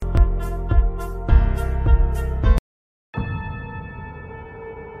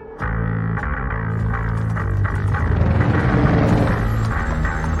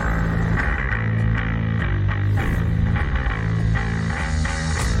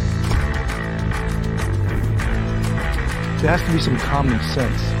There has to be some common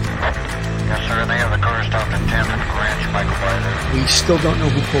sense. Yes, sir. They have the car stopped at 10th and Ranch, Michael Byler. We still don't know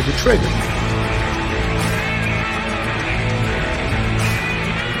who pulled the trigger.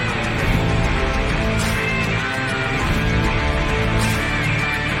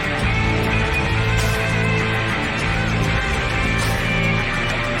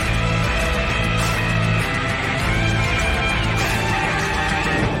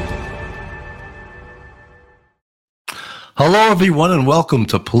 Hello, everyone, and welcome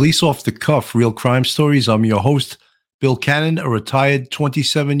to Police Off the Cuff, Real Crime Stories. I'm your host, Bill Cannon, a retired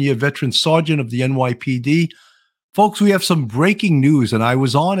 27-year veteran sergeant of the NYPD. Folks, we have some breaking news, and I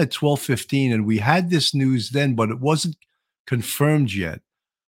was on at 12:15, and we had this news then, but it wasn't confirmed yet.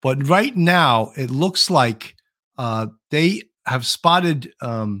 But right now, it looks like they have spotted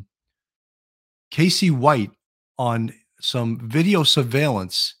Casey White on some video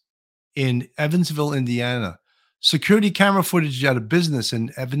surveillance in Evansville, Indiana. Security camera footage at a business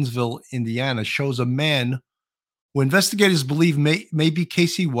in Evansville, Indiana, shows a man who investigators believe may be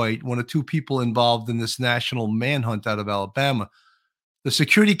Casey White, one of two people involved in this national manhunt out of Alabama. The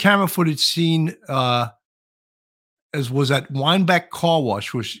security camera footage seen was at Weinbeck Car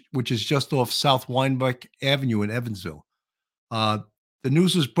Wash, which is just off South Weinbeck Avenue in Evansville. The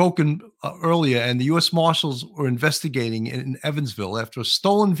news was broken earlier, and the U.S. Marshals were investigating in Evansville after a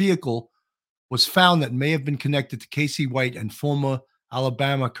stolen vehicle was found that may have been connected to Casey White and former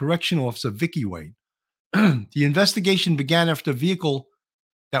Alabama correctional officer Vicky White. The investigation began after a vehicle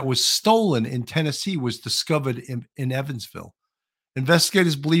that was stolen in Tennessee was discovered in Evansville.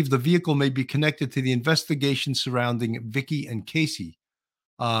 Investigators believe the vehicle may be connected to the investigation surrounding Vicky and Casey.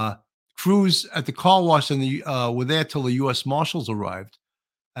 Crews at the car wash were there till the U.S. Marshals arrived.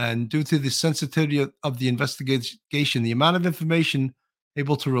 And due to the sensitivity of the investigation, the amount of information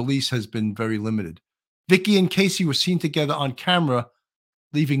able to release has been very limited. Vicky and Casey were seen together on camera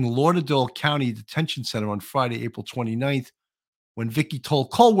leaving Lauderdale County Detention Center on Friday, April 29th, when Vicky told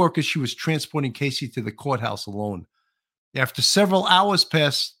co-workers she was transporting Casey to the courthouse alone. After several hours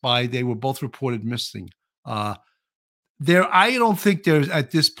passed by, they were both reported missing. I don't think there's,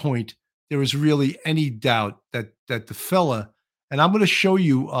 at this point, there is really any doubt that the fella, and I'm going to show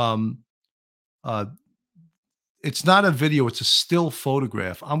you, it's not a video, it's a still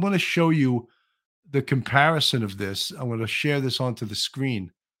photograph. I'm going to show you the comparison of this. I'm going to share this onto the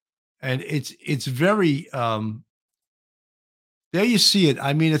screen. And it's very, there you see it.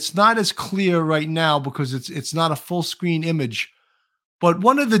 I mean, it's not as clear right now because it's not a full screen image. But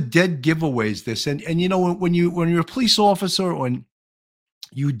one of the dead giveaways this, and you know, when you're a police officer and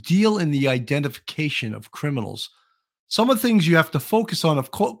you deal in the identification of criminals, some of the things you have to focus on,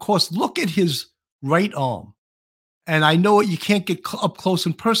 of course, look at his right arm. And I know you can't get up close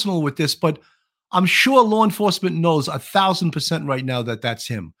and personal with this, but I'm sure law enforcement knows 1,000% right now that that's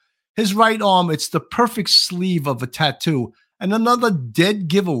him. His right arm, it's the perfect sleeve of a tattoo. And another dead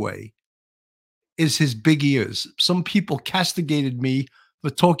giveaway is his big ears. Some people castigated me for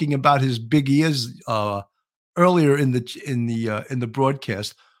talking about his big ears earlier in the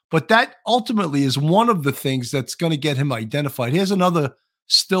broadcast. But that ultimately is one of the things that's going to get him identified. Here's another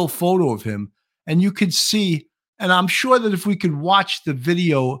still photo of him, and you could see. And I'm sure that if we could watch the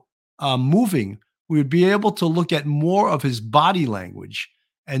video moving, we would be able to look at more of his body language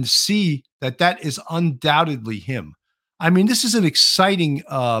and see that that is undoubtedly him. I mean, this is an exciting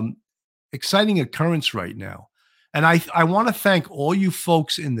occurrence right now. And I want to thank all you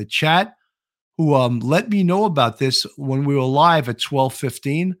folks in the chat who let me know about this when we were live at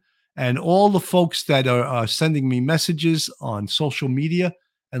 12:15, and all the folks that are sending me messages on social media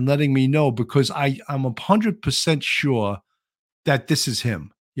and letting me know, because I'm 100% sure that this is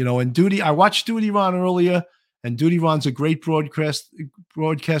him. You know, and I watched Duty Ron earlier, and Duty Ron's a great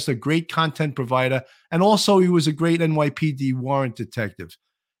broadcaster, great content provider, and also he was a great NYPD warrant detective.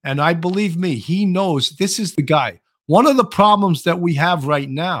 And I believe me, he knows this is the guy. One of the problems that we have right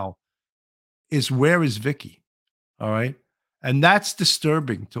now is, where is Vicky? All right. And that's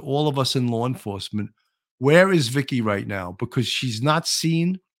disturbing to all of us in law enforcement. Where is Vicky right now? Because she's not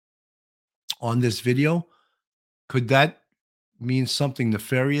seen on this video. Could that mean something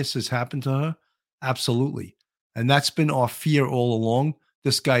nefarious has happened to her? Absolutely. And that's been our fear all along.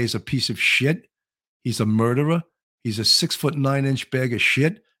 This guy is a piece of shit. He's a murderer. He's a 6'9" bag of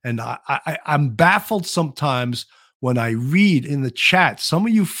shit. And I'm baffled sometimes when I read in the chat, some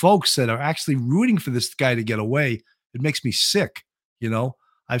of you folks that are actually rooting for this guy to get away. It makes me sick. You know,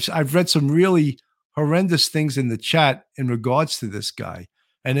 I've read some really horrendous things in the chat in regards to this guy.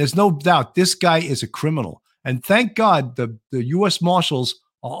 And there's no doubt this guy is a criminal. And thank God the U.S. Marshals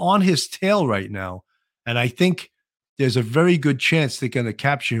are on his tail right now. And I think there's a very good chance they're going to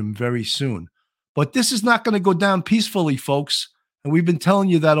capture him very soon. But this is not going to go down peacefully, folks. And we've been telling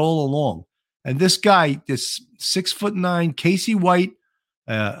you that all along. And this guy, this 6'9" Casey White,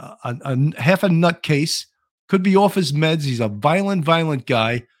 a half a nutcase, could be off his meds. He's a violent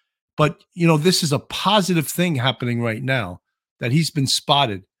guy. But, this is a positive thing happening right now, that he's been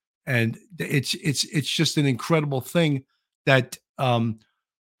spotted. And it's just an incredible thing that the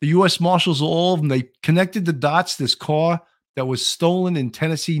U.S. Marshals, all of them, they connected the dots. This car that was stolen in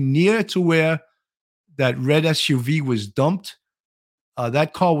Tennessee near to where that red SUV was dumped.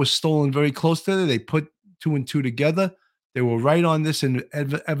 That car was stolen very close to there. They put 2 and 2 together. They were right on this in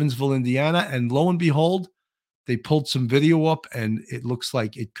Evansville, Indiana. And lo and behold, they pulled some video up, and it looks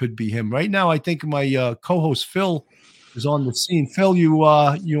like it could be him. Right now, I think my co-host Phil is on the scene. Phil, you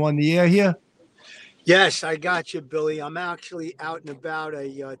on the air here? Yes, I got you, Billy. I'm actually out and about.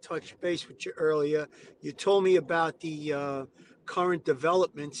 I touched base with you earlier. You told me about the current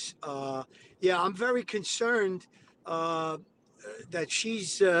developments. Yeah, I'm very concerned that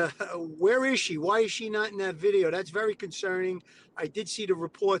she's where is she? Why is she not in that video? That's very concerning. I did see the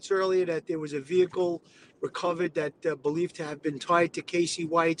reports earlier that there was a vehicle recovered that believed to have been tied to Casey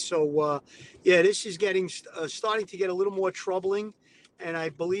White. So yeah, this is getting starting to get a little more troubling, and I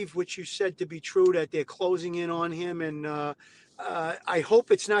believe what you said to be true, that they're closing in on him. And I hope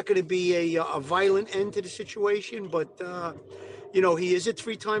it's not going to be a violent end to the situation, but he is a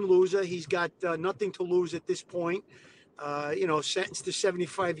 3-time loser. He's got nothing to lose at this point. Sentenced to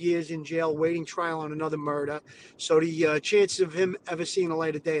 75 years in jail, waiting trial on another murder. So the chances of him ever seeing the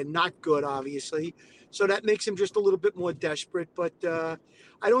light of day are not good, obviously. So that makes him just a little bit more desperate. But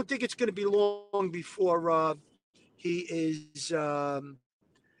I don't think it's going to be long before he is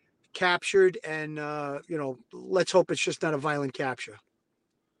captured. And, let's hope it's just not a violent capture.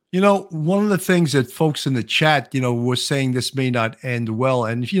 One of the things that folks in the chat, were saying this may not end well.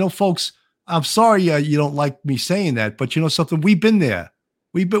 And, folks, I'm sorry you don't like me saying that, but something, we've been there.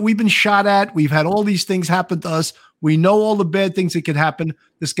 We've been shot at. We've had all these things happen to us. We know all the bad things that could happen.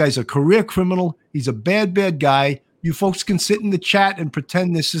 This guy's a career criminal. He's a bad guy. You folks can sit in the chat and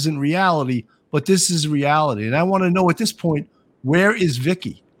pretend this isn't reality, but this is reality. And I want to know at this point, where is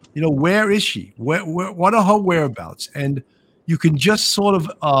Vicky? Where is she? What are her whereabouts? And you can just sort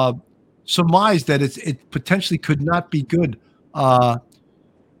of surmise that it potentially could not be good.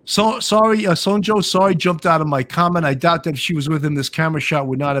 So sorry, Sonjo. Sorry, jumped out of my comment. I doubt that if she was with him, this camera shot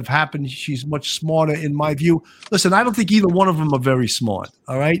would not have happened. She's much smarter, in my view. Listen, I don't think either one of them are very smart.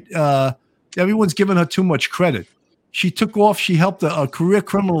 All right, everyone's giving her too much credit. She took off. She helped a career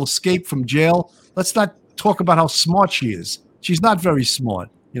criminal escape from jail. Let's not talk about how smart she is. She's not very smart.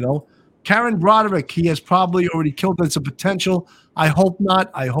 Karen Broderick, he has probably already killed. That's a potential. I hope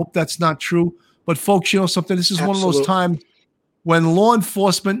not. I hope that's not true. But folks, something. This is Absolutely. One of those times when law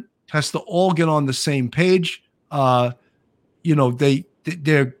enforcement has to all get on the same page. They're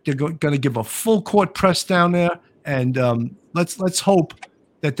going to give a full court press down there, and let's hope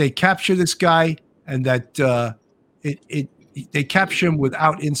that they capture this guy and that they capture him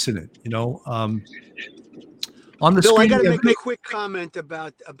without incident. On the Bill, screen, I got to make a quick comment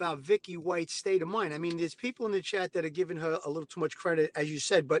about Vicky White's state of mind. I mean, there's people in the chat that are giving her a little too much credit, as you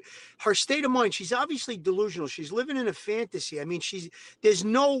said, but her state of mind, she's obviously delusional. She's living in a fantasy. I mean, there's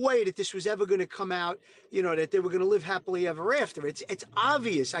no way that this was ever going to come out, that they were going to live happily ever after. It's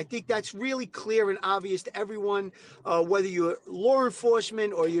obvious. I think that's really clear and obvious to everyone, whether you're law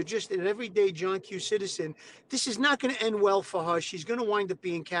enforcement or you're just an everyday John Q citizen. This is not going to end well for her. She's going to wind up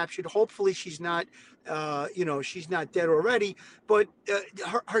being captured. Hopefully she's not she's not dead already, but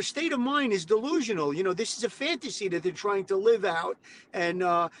her state of mind is delusional. This is a fantasy that they're trying to live out. And,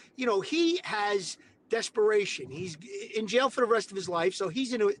 he has desperation. He's in jail for the rest of his life, so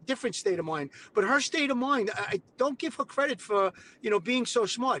he's in a different state of mind. But her state of mind, I don't give her credit for, being so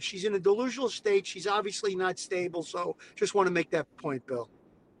smart. She's in a delusional state. She's obviously not stable. So just want to make that point, Bill.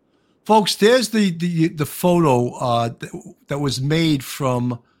 Folks, there's the photo that was made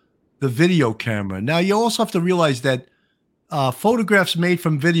from the video camera. Now, you also have to realize that photographs made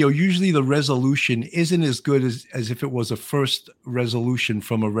from video, usually the resolution isn't as good as if it was a first resolution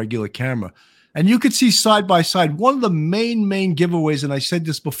from a regular camera. And you could see side by side, one of the main giveaways, and I said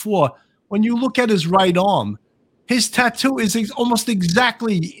this before, when you look at his right arm, his tattoo is almost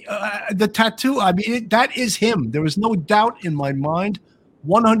exactly the tattoo. I mean, that is him. There is no doubt in my mind,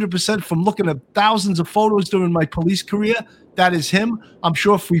 100% from looking at thousands of photos during my police career. That is him. I'm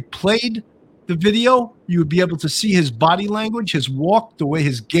sure if we played the video, you would be able to see his body language, his walk, the way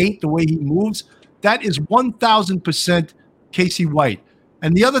his gait, the way he moves. That is 1,000% Casey White.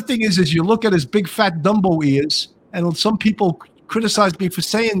 And the other thing is you look at his big fat Dumbo ears, And some people criticize me for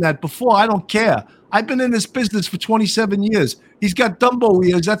saying that before. I don't care. I've been in this business for 27 years. He's got Dumbo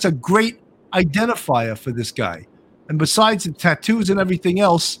ears. That's a great identifier for this guy. And besides the tattoos and everything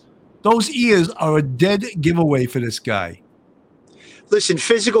else, those ears are a dead giveaway for this guy. Listen,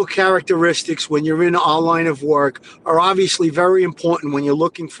 physical characteristics when you're in our line of work are obviously very important when you're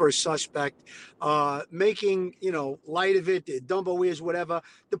looking for a suspect. Making, light of it, Dumbo ears, whatever.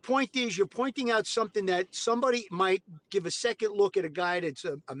 The point is, you're pointing out something that somebody might give a second look at a guy that's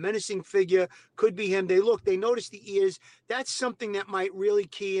a menacing figure, could be him. They notice the ears. That's something that might really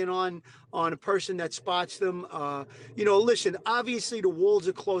key in on a person that spots them. Listen, obviously the walls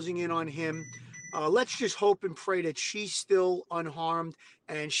are closing in on him. Let's just hope and pray that she's still unharmed,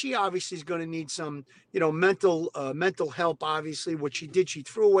 and she obviously is going to need some, mental help. Obviously, what she did, she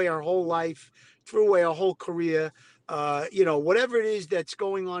threw away her whole life, threw away her whole career. Whatever it is that's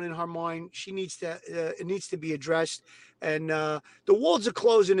going on in her mind, it needs to be addressed. And the walls are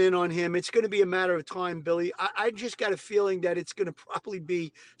closing in on him. It's going to be a matter of time, Billy. I just got a feeling that it's going to probably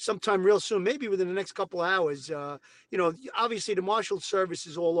be sometime real soon, maybe within the next couple of hours. Obviously the Marshal Service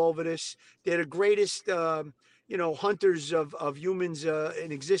is all over this. They're the greatest, hunters of humans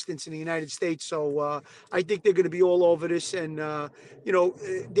in existence in the United States. So I think they're going to be all over this. And,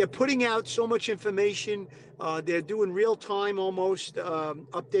 they're putting out so much information. They're doing real time almost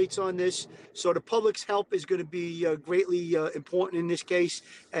updates on this. So the public's help is going to be greatly important in this case.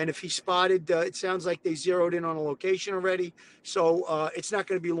 And if he's spotted, it sounds like they zeroed in on a location already. So it's not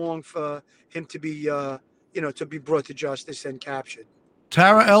going to be long for him to be, to be brought to justice and captured.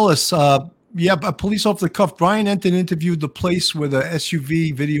 Tara Ellis, a police off the cuff. Brian Enton interviewed the place where the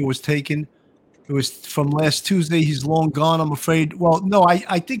SUV video was taken. It was from last Tuesday. He's long gone, I'm afraid. Well, no,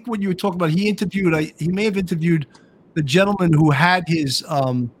 I think what you were talking about, he may have interviewed the gentleman who had his,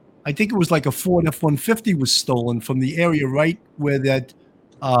 I think it was like a Ford F-150 was stolen from the area right where that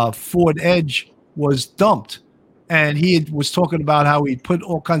Ford Edge was dumped. And he was talking about how he put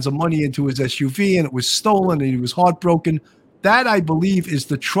all kinds of money into his SUV and it was stolen and he was heartbroken. That, I believe, is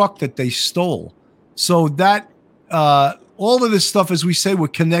the truck that they stole. So that all of this stuff, as we say, we're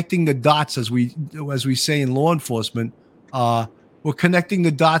connecting the dots, as we say in law enforcement. We're connecting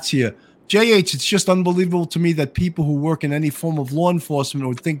the dots here. JH, it's just unbelievable to me that people who work in any form of law enforcement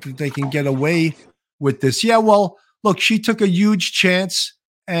would think that they can get away with this. Yeah, well, look, she took a huge chance,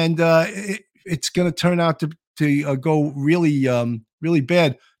 and it's going to turn out to go really, really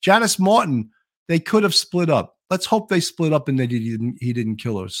bad. Janice Martin, they could have split up. Let's hope they split up and that he didn't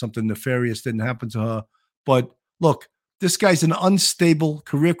kill her. Something nefarious didn't happen to her. But look, this guy's an unstable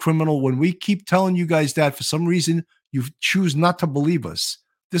career criminal. When we keep telling you guys that, for some reason, you choose not to believe us.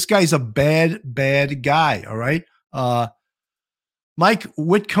 This guy's a bad, bad guy, all right? Mike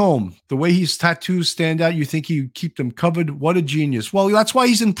Whitcomb, the way his tattoos stand out, you think he would keep them covered? What a genius. Well, that's why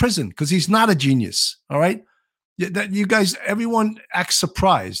he's in prison, because he's not a genius, all right? You guys, everyone acts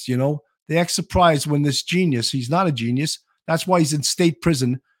surprised, They act surprised when this genius, he's not a genius. That's why he's in state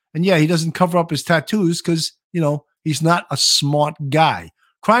prison. And yeah, he doesn't cover up his tattoos because, he's not a smart guy.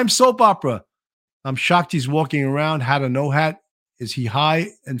 Crime soap opera. I'm shocked he's walking around, hat or no hat. Is he high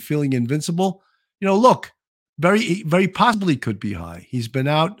and feeling invincible? Look, very, very possibly could be high. He's been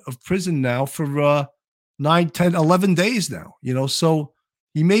out of prison now for 9, 10, 11 days now, so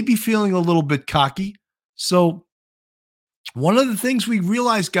he may be feeling a little bit cocky. So one of the things we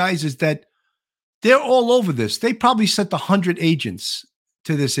realize, guys, is that they're all over this. They probably sent 100 agents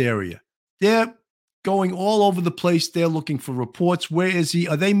to this area. They're going all over the place. They're looking for reports. Where is he?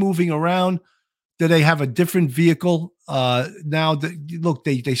 Are they moving around? Do they have a different vehicle? Now, look,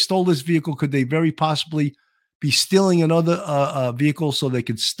 they stole this vehicle. Could they very possibly be stealing another vehicle so they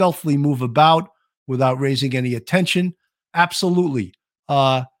could stealthily move about without raising any attention? Absolutely.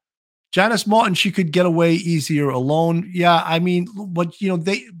 Janice Martin, she could get away easier alone. Yeah, I mean, but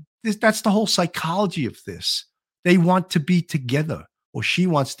that's the whole psychology of this. They want to be together, or she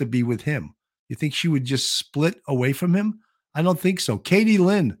wants to be with him. You think she would just split away from him? I don't think so. Katie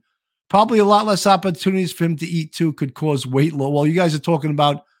Lynn, probably a lot less opportunities for him to eat too, could cause weight loss. Well, you guys are talking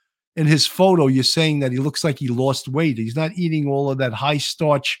about in his photo, you're saying that he looks like he lost weight. He's not eating all of that high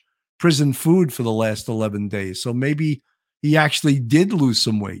starch prison food for the last 11 days. So maybe he actually did lose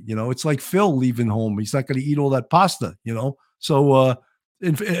some weight. It's like Phil leaving home. He's not going to eat all that pasta, So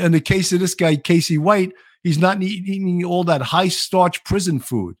in the case of this guy, Casey White, he's not eating all that high starch prison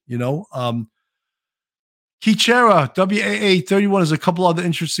food, Kichera, WAA 31 has a couple other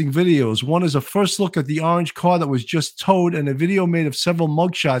interesting videos. One is a first look at the orange car that was just towed, and a video made of several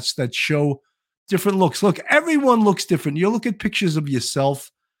mugshots that show different looks. Look, everyone looks different. You look at pictures of yourself,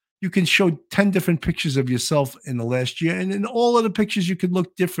 you can show 10 different pictures of yourself in the last year, and in all of the pictures you could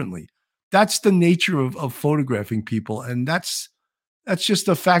look differently. That's the nature of photographing people, and that's just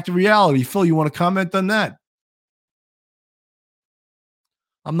a fact of reality. Phil, you want to comment on that?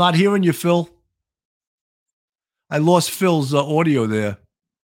 I'm not hearing you, Phil. I lost Phil's audio there.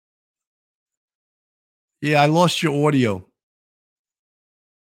 Yeah, I lost your audio.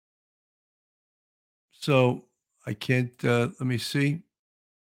 So I can't, let me see.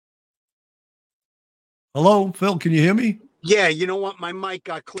 Hello, Phil, can you hear me? Yeah, you know what? My mic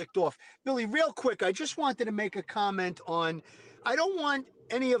got clicked off. Billy, real quick, I just wanted to make a comment on, I don't want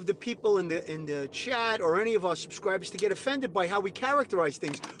any of the people in the chat or any of our subscribers to get offended by how we characterize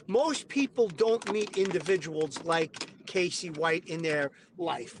things. Most people don't meet individuals like Casey White in their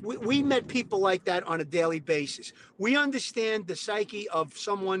life. We met people like that on a daily basis. We understand the psyche of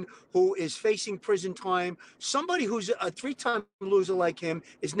someone who is facing prison time. Somebody who's a 3-time loser like him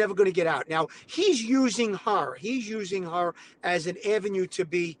is never going to get out. Now, he's using her as an avenue to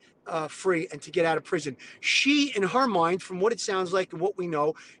be free and to get out of prison. She, in her mind, from what it sounds like and what we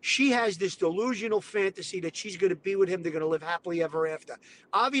know, she has this delusional fantasy that she's going to be with him. They're going to live happily ever after.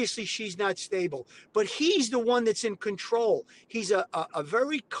 Obviously, she's not stable, but he's the one that's in control. He's a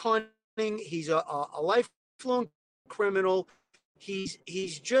very cunning, he's a lifelong criminal. He's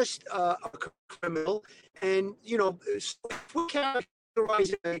just a criminal. And, you know, if we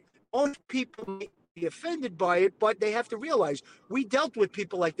characterize it, most people may be offended by it, but they have to realize we dealt with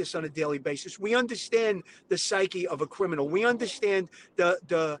people like this on a daily basis. We understand the psyche of a criminal. We understand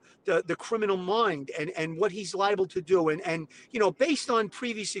the criminal mind and what he's liable to do. And you know, based on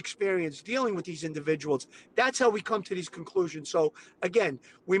previous experience dealing with these individuals, that's how we come to these conclusions. So again,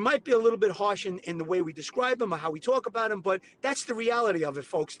 we might be a little bit harsh in the way we describe them or how we talk about them, but that's the reality of it,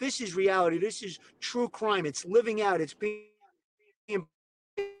 folks. This is reality. This is true crime. It's living out. It's being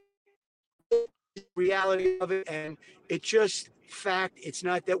reality of it, and it's just fact. It's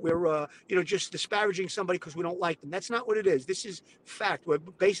not that we're just disparaging somebody because we don't like them. That's not what it is. This is fact. We're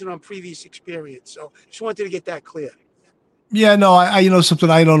basing it on previous experience. So just wanted to get that clear. Yeah, no, I you know something,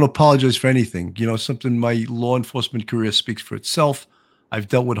 I don't apologize for anything. You know, something, my law enforcement career speaks for itself. I've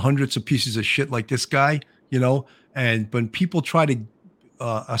dealt with hundreds of pieces of shit like this guy, you know, and when people try to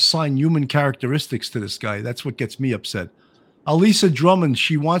assign human characteristics to this guy, that's what gets me upset. Alisa Drummond,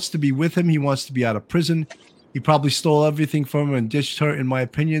 she wants to be with him. He wants to be out of prison. He probably stole everything from her and ditched her, in my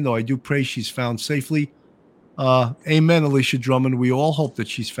opinion, though I do pray she's found safely. Amen, Alicia Drummond. We all hope that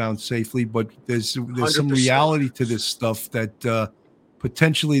she's found safely, but there's some 100%. reality to this stuff that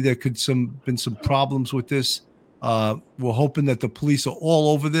potentially there could been some problems with this. We're hoping that the police are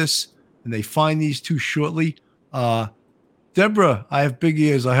all over this and they find these two shortly. Deborah, I have big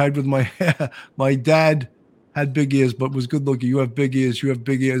ears. I hide with my my dad. Had big ears, but was good looking. You have big ears. You have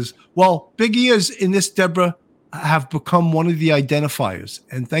big ears. Well, big ears in this, Deborah, have become one of the identifiers.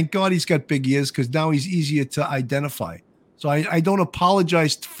 And thank God he's got big ears, because now he's easier to identify. So I don't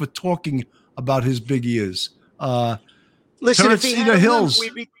apologize for talking about his big ears. Listen, if he had Hills.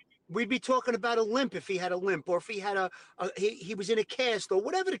 Limp, we'd be talking about a limp if he had a limp, or if he had he was in a cast, or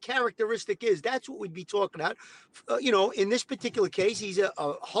whatever the characteristic is. That's what we'd be talking about. In this particular case, he's a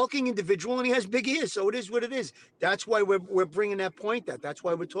hulking individual and he has big ears, so it is what it is. That's why we're bringing that point out. That's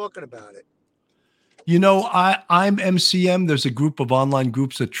why we're talking about it. You know, I'm MCM. There's a group of online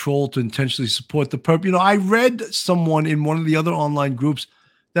groups that troll to intentionally support the perp. You know, I read someone in one of the other online groups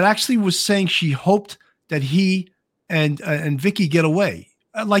that actually was saying she hoped that he and Vicky get away.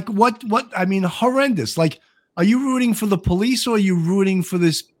 Like what? I mean, horrendous. Like, are you rooting for the police or are you rooting for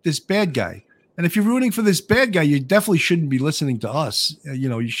this bad guy? And if you're rooting for this bad guy, you definitely shouldn't be listening to us.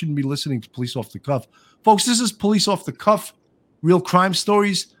 You shouldn't be listening to Police Off the Cuff. Folks, this is Police Off the Cuff, real crime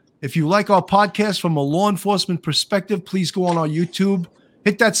stories. If you like our podcast from a law enforcement perspective, please go on our YouTube,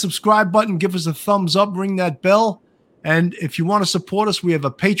 hit that subscribe button, give us a thumbs up, ring that bell. And if you want to support us, we have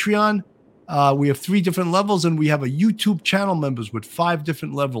a Patreon. We have 3 different levels, and we have a YouTube channel members with 5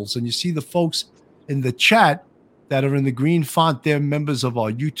 different levels. And you see the folks in the chat that are in the green font. They're members of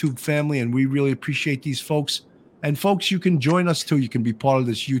our YouTube family, and we really appreciate these folks. And folks, you can join us too. You can be part of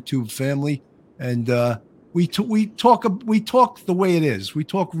this YouTube family. And we talk the way it is. We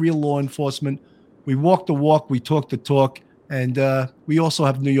talk real law enforcement. We walk the walk. We talk the talk. And we also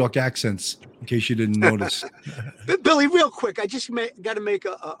have New York accents, in case you didn't notice. Billy, real quick, I just got to make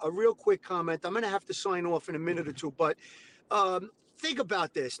a real quick comment. I'm going to have to sign off in a minute or two, but think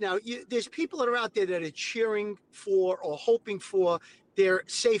about this. Now, there's people that are out there that are cheering for or hoping for their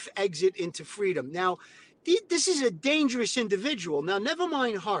safe exit into freedom. Now, This is a dangerous individual. Now, never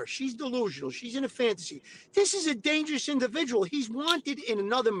mind her. She's delusional. She's in a fantasy. This is a dangerous individual. He's wanted in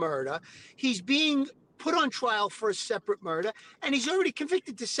another murder. He's being put on trial for a separate murder, and he's already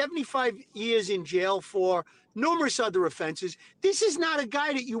convicted to 75 years in jail for numerous other offenses. This is not a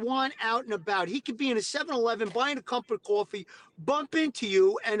guy that you want out and about. He could be in a 7-Eleven buying a cup of coffee, bump into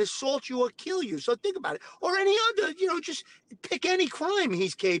you and assault you or kill you. So think about it. Or any other, just pick any crime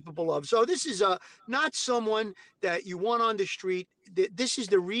he's capable of. So this is not someone that you want on the street. This is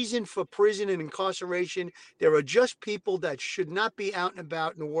the reason for prison and incarceration. There are just people that should not be out and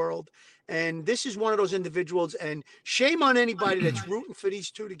about in the world. And this is one of those individuals. And shame on anybody that's rooting for these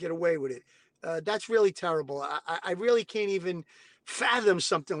two to get away with it. That's really terrible. I really can't even fathom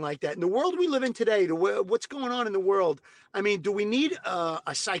something like that. In the world we live in today, what's going on in the world, I mean, do we need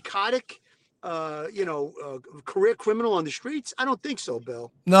a psychotic, career criminal on the streets? I don't think so,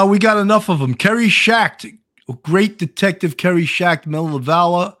 Bill. No, we got enough of them. Kerry Schacht, great detective Kerry Schacht, Medal of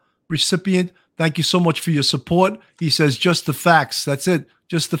Valor recipient. Thank you so much for your support. He says, just the facts. That's it.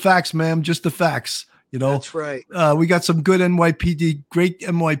 Just the facts, ma'am. Just the facts. That's right. We got some good great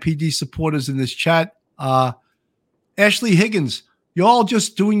NYPD supporters in this chat. Ashley Higgins, you're all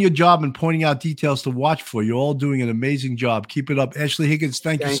just doing your job and pointing out details to watch for. You're all doing an amazing job. Keep it up. Ashley Higgins,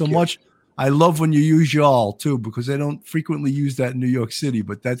 thank you so much. I love when you use y'all too, because they don't frequently use that in New York City,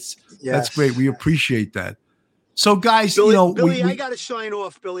 but that's great. We appreciate that. So guys, Billy, I got to sign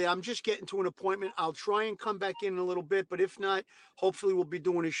off, Billy. I'm just getting to an appointment. I'll try and come back in a little bit, but if not, hopefully we'll be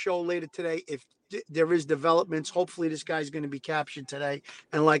doing a show later today. If there is developments, hopefully this guy's going to be captured today.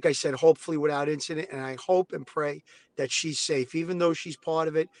 And like I said, hopefully without incident. And I hope and pray that she's safe, even though she's part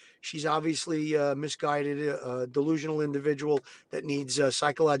of it. She's obviously misguided, a delusional individual that needs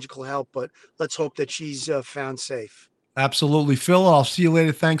psychological help. But let's hope that she's found safe. Absolutely. Phil, I'll see you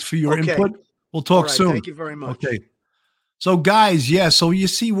later. Thanks for your input. We'll talk soon. Thank you very much. Okay. So guys, so you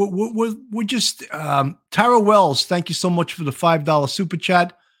see, we're just Tara Wells. Thank you so much for the $5 super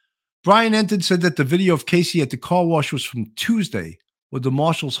chat. Brian Enton said that the video of Casey at the car wash was from Tuesday. Would the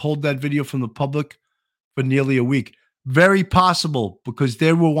marshals hold that video from the public for nearly a week? Very possible, because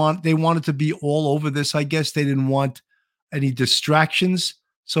they wanted to be all over this. I guess they didn't want any distractions.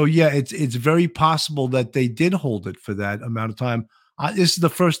 So yeah, it's very possible that they did hold it for that amount of time. This is the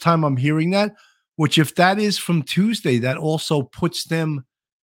first time I'm hearing that, which if that is from Tuesday, that also puts them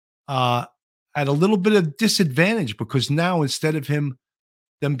at a little bit of disadvantage, because now instead of them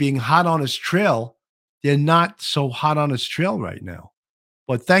being hot on his trail, they're not so hot on his trail right now.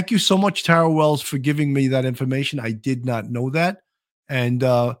 But thank you so much, Tara Wells, for giving me that information. I did not know that. And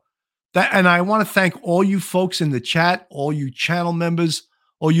I want to thank all you folks in the chat, all you channel members,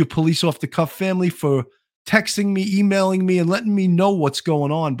 all you Police Off the Cuff family for texting me, emailing me, and letting me know what's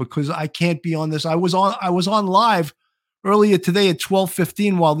going on, because I can't be on this. I was on live earlier today at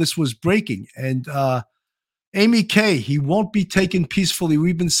 12:15 while this was breaking. And Amy K, he won't be taken peacefully.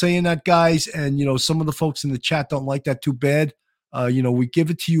 We've been saying that, guys, and some of the folks in the chat don't like that too bad. We give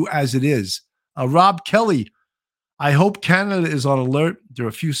it to you as it is. Rob Kelly, I hope Canada is on alert. There are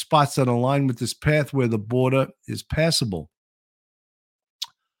a few spots that align with this path where the border is passable.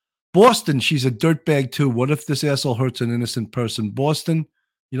 Boston, she's a dirtbag too. What if this asshole hurts an innocent person? Boston,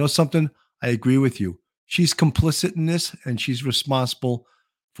 you know something? I agree with you. She's complicit in this, and she's responsible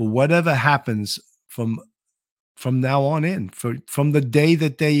for whatever happens from now on in. From the day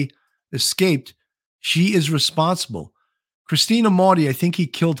that they escaped, she is responsible. Christina Marty, I think he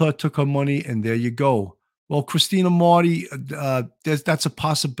killed her, took her money, and there you go. Well, Christina Marty, that's a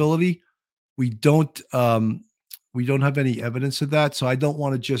possibility. We don't have any evidence of that, so I don't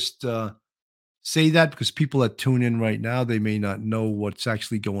want to just say that, because people that tune in right now, they may not know what's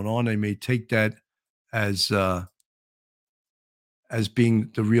actually going on. They may take that as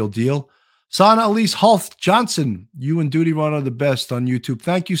being the real deal. Sana Elise Hulth Johnson, you and Duty Run are the best on YouTube.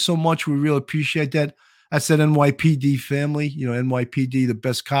 Thank you so much. We really appreciate that. That's that NYPD family. NYPD, the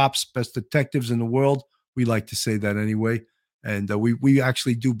best cops, best detectives in the world. We like to say that anyway, and we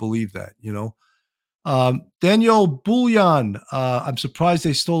actually do believe that. Daniel Bouillon, I'm surprised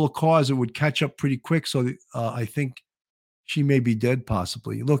they stole a car, as it would catch up pretty quick. So I think she may be dead,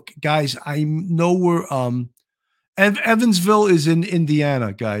 possibly. Look, guys, I know we're Evansville is in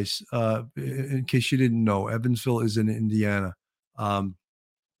Indiana, guys. In case you didn't know, Evansville is in Indiana.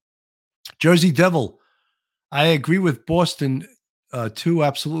 Jersey Devil, I agree with Boston too.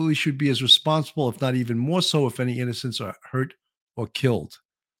 Absolutely should be as responsible, if not even more so, if any innocents are hurt or killed.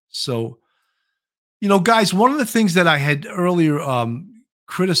 So, guys, one of the things that I had earlier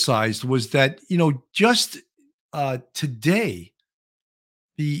criticized was that, just today,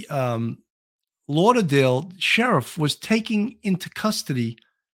 the Lauderdale sheriff was taking into custody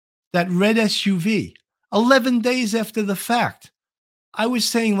that red SUV 11 days after the fact. I was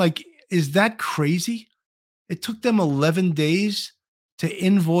saying, like, is that crazy? It took them 11 days to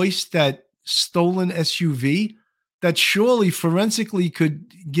invoice that stolen SUV that surely forensically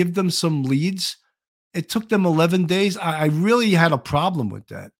could give them some leads. It took them 11 days. I really had a problem with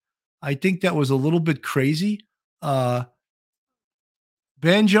that. I think that was a little bit crazy. Banjo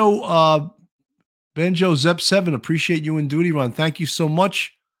Zep 7, appreciate you and Duty Run. Thank you so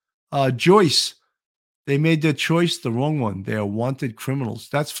much. Joyce, they made their choice, the wrong one. They are wanted criminals.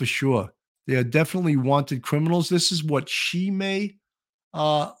 That's for sure. They are definitely wanted criminals. This is what she may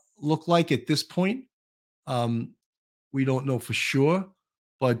look like at this point. We don't know for sure,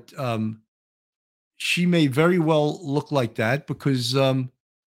 but she may very well look like that because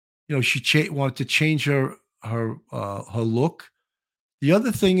she wanted to change her look. The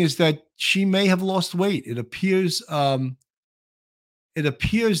other thing is that she may have lost weight. It appears that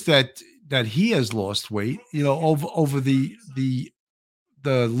he has lost weight. Over the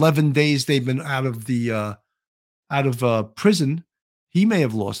 11 days they've been out of prison, he may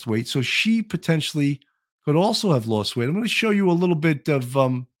have lost weight. So she potentially could also have lost weight. I'm going to show you a little bit of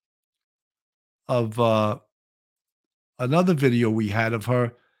another video we had of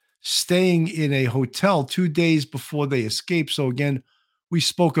her staying in a hotel 2 days before they escaped. So again, we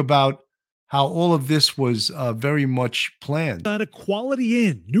spoke about how all of this was very much planned. At a Quality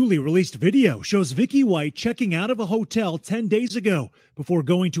Inn, newly released video shows Vicky White checking out of a hotel 10 days ago before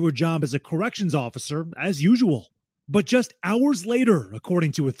going to her job as a corrections officer as usual. But just hours later,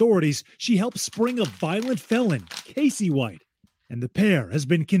 according to authorities, she helped spring a violent felon, Casey White. And the pair has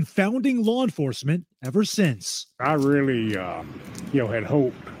been confounding law enforcement ever since. I really, had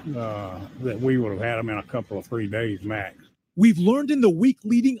hoped that we would have had them in a couple of 3 days max. We've learned in the week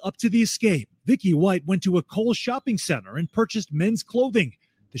leading up to the escape, Vicky White went to a Kohl's shopping center and purchased men's clothing.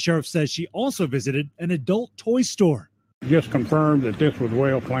 The sheriff says she also visited an adult toy store. Just confirmed that this was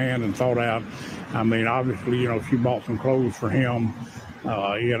well planned and thought out. I mean, obviously, she bought some clothes for him.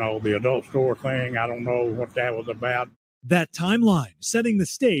 The adult store thing, I don't know what that was about. That timeline setting the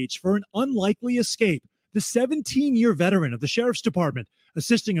stage for an unlikely escape. The 17-year veteran of the sheriff's department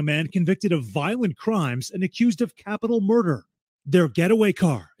assisting a man convicted of violent crimes and accused of capital murder. Their getaway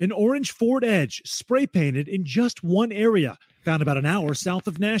car, an orange Ford Edge, spray painted in just one area, found about an hour south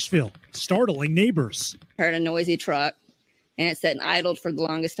of Nashville, startling neighbors. Heard a noisy truck, and it sat and idled for the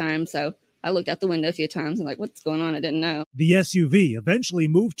longest time, so I looked out the window a few times and what's going on? I didn't know. The SUV eventually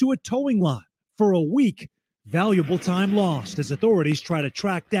moved to a towing lot. For a week, valuable time lost as authorities try to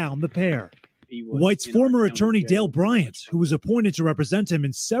track down the pair. White's former attorney Dale Bryant, who was appointed to represent him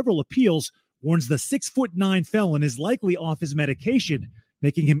in several appeals, warns the 6'9" felon is likely off his medication,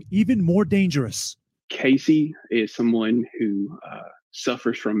 making him even more dangerous. Casey is someone who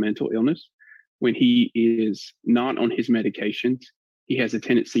suffers from mental illness. When he is not on his medications, he has a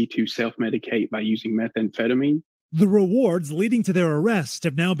tendency to self-medicate by using methamphetamine. The rewards leading to their arrest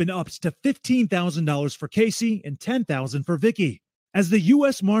have now been upped to $15,000 for Casey and $10,000 for Vicky, as the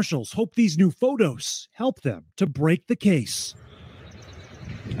U.S. Marshals hope these new photos help them to break the case.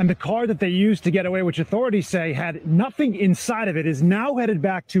 And the car that they used to get away, which authorities say had nothing inside of it, is now headed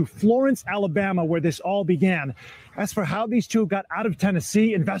back to Florence, Alabama, where this all began. As for how these two got out of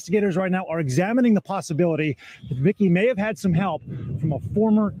Tennessee, investigators right now are examining the possibility that Vicky may have had some help from a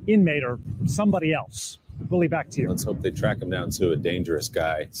former inmate or somebody else. Willie, back to you. Let's hope they track him down to a dangerous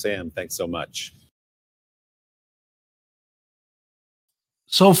guy. Sam, thanks so much.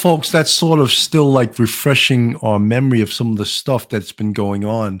 So, folks, that's sort of still like refreshing our memory of some of the stuff that's been going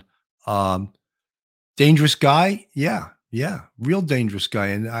on. Dangerous guy? Yeah, real dangerous guy.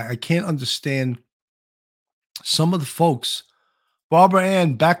 And I can't understand some of the folks. Barbara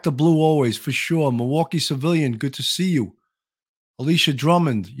Ann, back to blue always, for sure. Milwaukee Civilian, good to see you. Alicia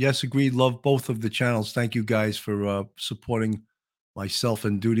Drummond, yes, agreed. Love both of the channels. Thank you guys for supporting myself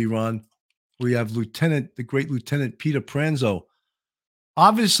and Duty Ron. We have the great Lieutenant Peter Pranzo.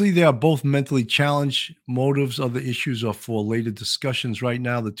 Obviously, they are both mentally challenged. Motives of the issues are for later discussions. Right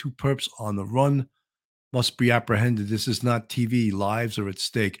now, the two perps on the run must be apprehended. This is not TV. Lives are at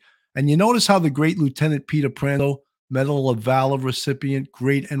stake. And you notice how the great Lieutenant Peter Pranzo, Medal of Valor recipient,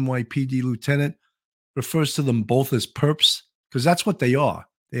 great NYPD lieutenant, refers to them both as perps, because that's what they are.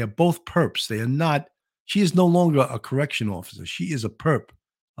 They are both perps. They are not, she is no longer a correction officer. She is a perp.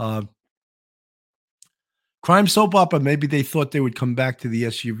 Crime soap opera, maybe they thought they would come back to the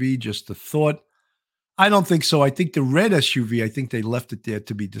SUV, just a thought. I don't think so. I think the red SUV, I think they left it there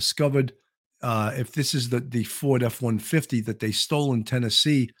to be discovered. If this is the Ford F-150 that they stole in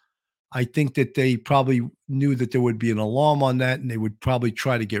Tennessee, I think that they probably knew that there would be an alarm on that, and they would probably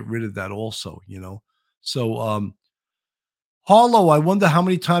try to get rid of that also, you know. So Harlow, I wonder how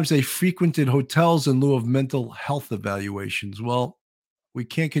many times they frequented hotels in lieu of mental health evaluations. Well, we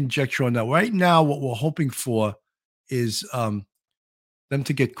can't conjecture on that. Right now, what we're hoping for is them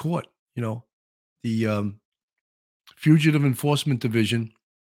to get caught. You know, the Fugitive Enforcement Division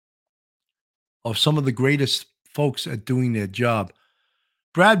are some of the greatest folks at doing their job.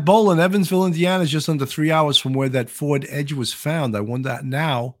 Brad Boland, Evansville, Indiana, is just under 3 hours from where that Ford Edge was found. I wonder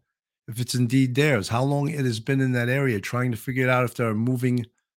now if it's indeed theirs, how long it has been in that area, trying to figure it out if they're moving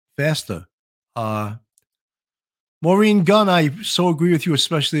faster. Maureen Gunn, I so agree with you,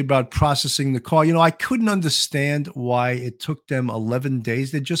 especially about processing the car. You know, I couldn't understand why it took them 11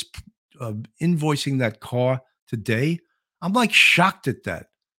 days. They're just invoicing that car today. I'm like shocked at that.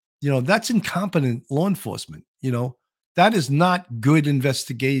 You know, that's incompetent law enforcement. You know, that is not good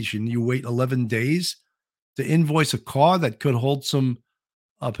investigation. You wait 11 days to invoice a car that could hold some,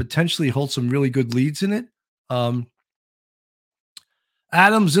 potentially hold some really good leads in it.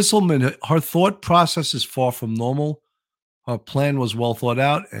 Adam Zisselman, her thought process is far from normal. Her plan was well thought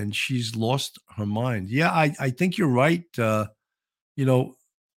out, and she's lost her mind. Yeah, I think you're right. You know,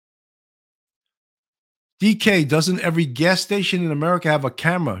 DK, doesn't every gas station in America have a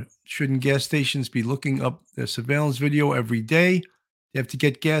camera? Shouldn't gas stations be looking up their surveillance video every day? They have to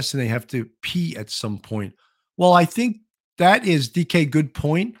get gas and they have to pee at some point. Well, I think that is, DK, good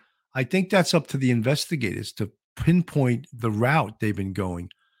point. I think that's up to the investigators to pinpoint the route they've been going.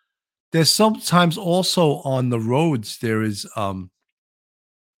 There's sometimes also on the roads, there is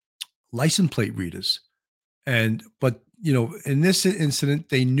license plate readers. But, you know, in this incident,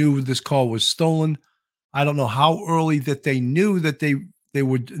 they knew this car was stolen. I don't know how early that they knew that they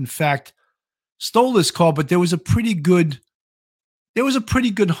would, in fact, stole this car, but there was a pretty good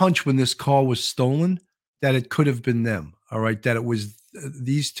hunch when this car was stolen that it could have been them. All right, that it was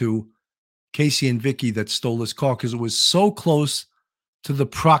these two, Casey and Vicky, that stole this car because it was so close to the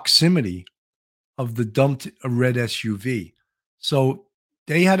proximity of the dumped red SUV. So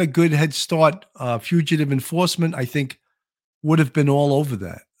they had a good head start. Fugitive enforcement, I think, would have been all over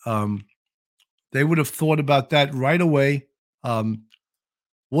that. They would have thought about that right away.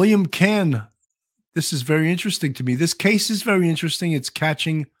 William Cann, this is very interesting to me. This case is very interesting. It's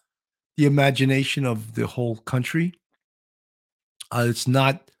catching the imagination of the whole country. It's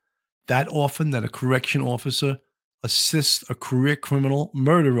not that often that a correction officer assists a career criminal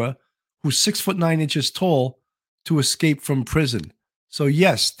murderer who's 6'9" tall to escape from prison. So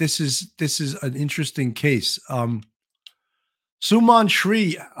yes, this is an interesting case. Suman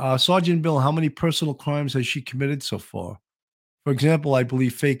Shri, Sergeant Bill, how many personal crimes has she committed so far? For example, I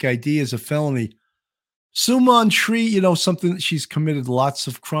believe fake ID is a felony. Suman Shri, you know, something, she's committed lots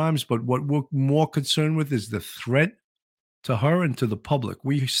of crimes, but what we're more concerned with is the threat to her and to the public.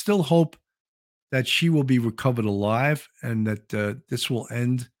 We still hope that she will be recovered alive and that this will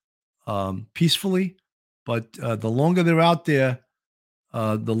end peacefully. But the longer they're out there,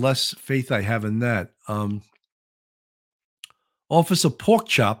 the less faith I have in that. Officer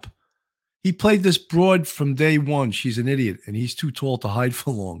Porkchop, he played this broad from day one. She's an idiot, and he's too tall to hide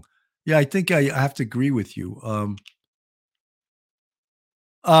for long. Yeah, I think I have to agree with you.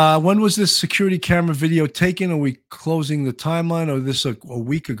 When was this security camera video taken? Are we closing the timeline, or this a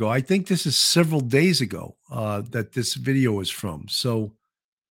week ago? I think this is several days ago that this video is from. So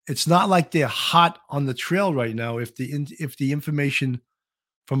it's not like they're hot on the trail right now. If the information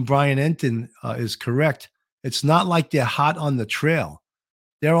from Brian Enton is correct, it's not like they're hot on the trail.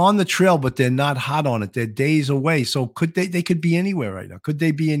 They're on the trail, but they're not hot on it. They're days away. So could they could be anywhere right now. Could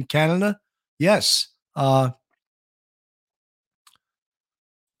they be in Canada? Yes.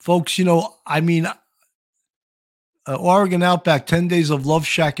 Folks, you know, I mean, Oregon Outback, 10 days of love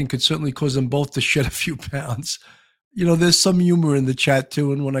shacking could certainly cause them both to shed a few pounds. You know, there's some humor in the chat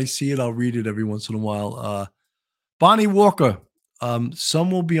too, and when I see it, I'll read it every once in a while. Bonnie Walker, some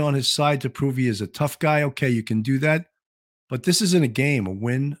will be on his side to prove he is a tough guy. Okay, you can do that, but this isn't a game, a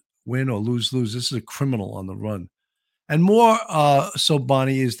win or lose. This is a criminal on the run. And more so,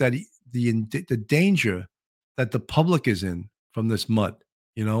 Bonnie, is that the danger that the public is in from this mutt.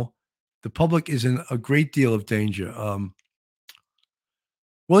 You know, the public is in a great deal of danger.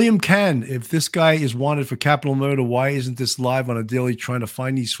 William Cann, if this guy is wanted for capital murder, why isn't this live on a daily trying to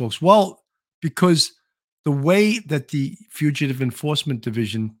find these folks? Well, because the way that the Fugitive Enforcement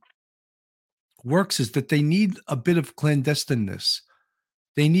Division works is that they need a bit of clandestineness.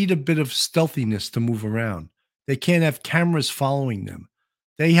 They need a bit of stealthiness to move around. They can't have cameras following them.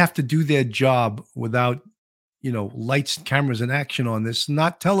 They have to do their job without, lights, cameras, and action on this.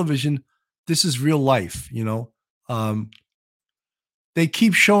 Not television. This is real life, They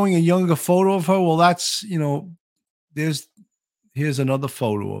keep showing a younger photo of her. Well, that's, here's another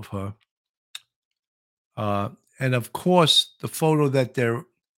photo of her. And of course, the photo that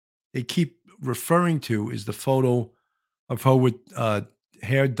they keep referring to is the photo of her with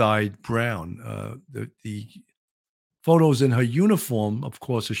hair dyed brown. The photos in her uniform, of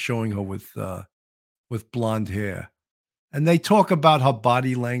course, are showing her with blonde hair. And they talk about her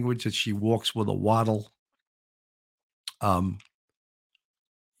body language, that she walks with a waddle. All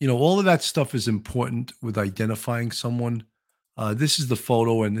of that stuff is important with identifying someone. This is the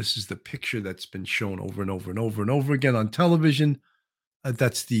photo, and this is the picture that's been shown over and over and over and over again on television.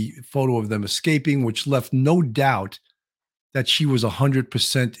 That's the photo of them escaping, which left no doubt that she was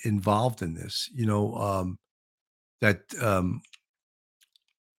 100% involved in this. That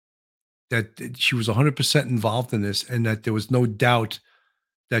she was 100% involved in this, and that there was no doubt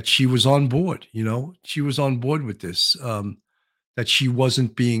that she was on board. She was on board with this. That she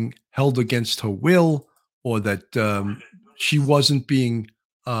wasn't being held against her will, or that she wasn't being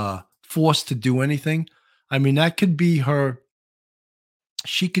forced to do anything. I mean, that could be her.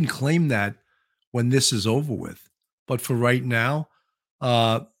 She can claim that when this is over with. But for right now,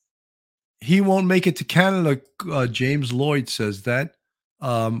 he won't make it to Canada. James Lloyd says that.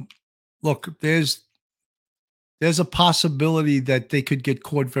 Look, there's a possibility that they could get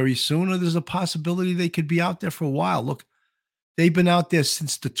caught very soon, or there's a possibility they could be out there for a while. Look, they've been out there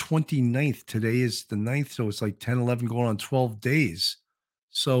since the 29th. Today is the 9th, so it's like 10, 11 going on 12 days.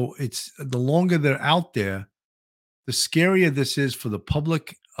 So it's the longer they're out there, the scarier this is for the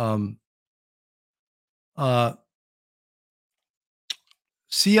public.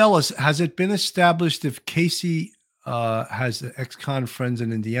 C. Ellis, has it been established if Casey has ex-con friends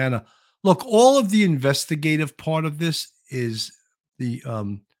in Indiana? Look, all of the investigative part of this is the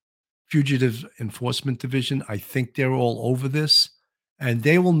Fugitive Enforcement Division. I think they're all over this, and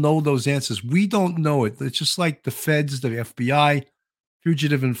they will know those answers. We don't know it. It's just like the feds, the FBI,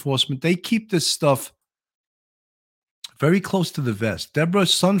 Fugitive Enforcement. They keep this stuff very close to the vest. Deborah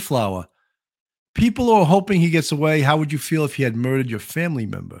Sunflower, people are hoping he gets away. How would you feel if he had murdered your family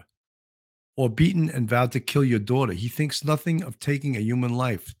member or beaten and vowed to kill your daughter? He thinks nothing of taking a human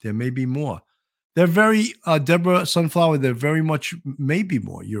life. There may be more. They're very, Deborah Sunflower, they're very much, maybe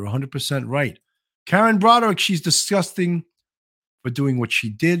more. You're 100% right. Karen Broderick, she's disgusting for doing what she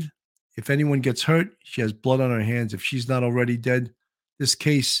did. If anyone gets hurt, she has blood on her hands. If she's not already dead, this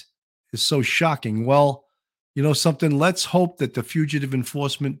case is so shocking. Well, you know something? Let's hope that the Fugitive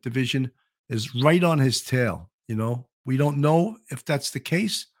Enforcement Division is right on his tail. We don't know if that's the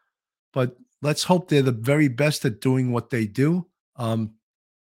case, but let's hope they're the very best at doing what they do.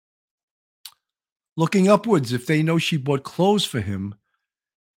 Looking upwards, if they know she bought clothes for him,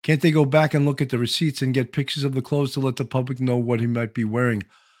 can't they go back and look at the receipts and get pictures of the clothes to let the public know what he might be wearing?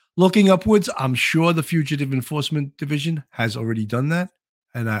 Looking upwards, I'm sure the Fugitive Enforcement Division has already done that.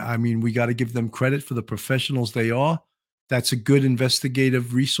 And I mean, we got to give them credit for the professionals they are. That's a good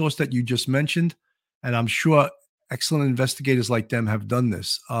investigative resource that you just mentioned. And I'm sure excellent investigators like them have done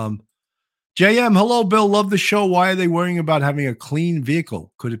this. JM, hello, Bill. Love the show. Why are they worrying about having a clean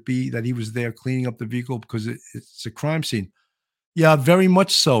vehicle? Could it be that he was there cleaning up the vehicle because it's a crime scene? Yeah, very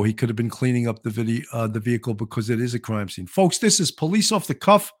much so. He could have been cleaning up the vehicle because it is a crime scene. Folks, this is Police Off the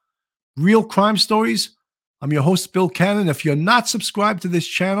Cuff, real crime stories. I'm your host, Bill Cannon. If you're not subscribed to this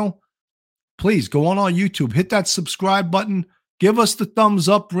channel, please go on our YouTube, hit that subscribe button, give us the thumbs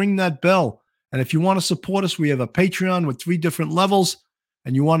up, ring that bell. And if you want to support us, we have a Patreon with 3 different levels,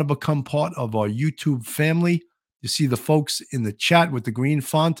 and you want to become part of our YouTube family. You see the folks in the chat with the green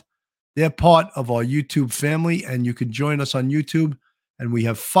font. They're part of our YouTube family, and you can join us on YouTube. And we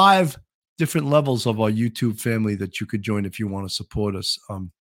have 5 different levels of our YouTube family that you could join if you want to support us.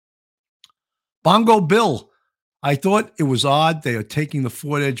 Bongo Bill, I thought it was odd they are taking the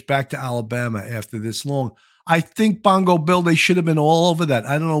Ford Edge back to Alabama after this long. I think, Bongo Bill, they should have been all over that.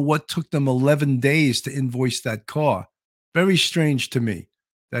 I don't know what took them 11 days to invoice that car. Very strange to me.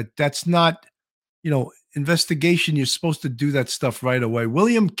 That's not, investigation. You're supposed to do that stuff right away.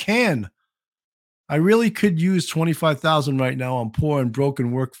 William Can, I really could use $25,000 right now. I'm poor and broke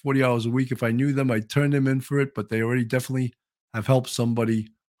and work 40 hours a week. If I knew them, I'd turn them in for it, but they already definitely have helped somebody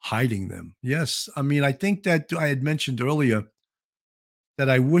hiding them. Yes. I mean, I think that I had mentioned earlier that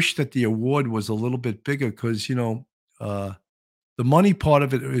I wish that the award was a little bit bigger because, the money part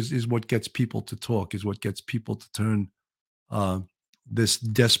of it is what gets people to talk, is what gets people to turn this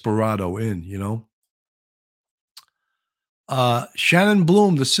desperado in, Shannon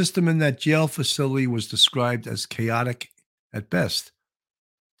Bloom, the system in that jail facility was described as chaotic at best.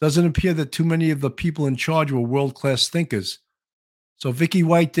 Doesn't appear that too many of the people in charge were world-class thinkers. So Vicky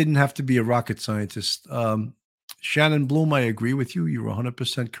White didn't have to be a rocket scientist. Shannon Bloom, I agree with you. You're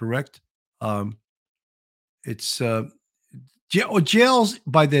 100% correct. It's jails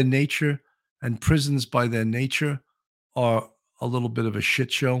by their nature and prisons by their nature are a little bit of a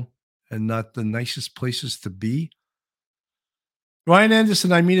shit show and not the nicest places to be. Ryan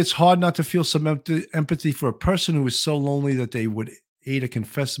Anderson, I mean, it's hard not to feel some empathy for a person who is so lonely that they would aid a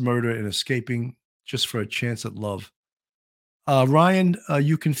confessed murder in escaping just for a chance at love. Ryan,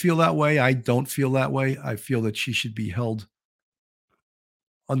 you can feel that way. I don't feel that way. I feel that she should be held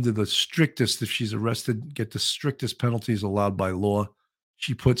under the strictest, if she's arrested, get the strictest penalties allowed by law.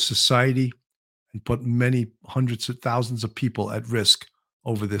 She put society and put many hundreds of thousands of people at risk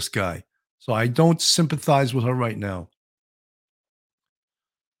over this guy. So I don't sympathize with her right now.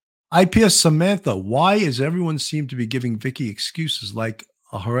 IPS Samantha, why is everyone seem to be giving Vicky excuses like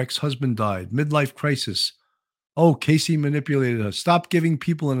her ex-husband died, midlife crisis? Oh, Casey manipulated her. Stop giving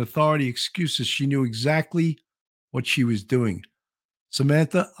people in authority excuses. She knew exactly what she was doing.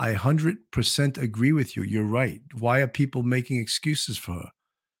 Samantha, I 100% agree with you. You're right. Why are people making excuses for her?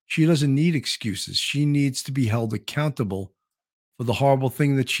 She doesn't need excuses. She needs to be held accountable for the horrible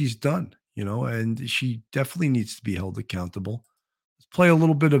thing that she's done, you know, and she definitely needs to be held accountable. Let's play a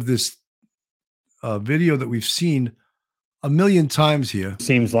little bit of this video that we've seen a million times here.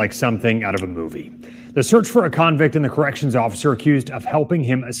 Seems like something out of a movie. The search for a convict and the corrections officer accused of helping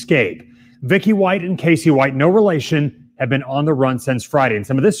him escape. Vicky White and Casey White, no relation, have been on the run since Friday. And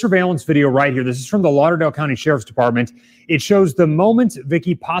some of this surveillance video right here, this is from the Lauderdale County Sheriff's Department. It shows the moment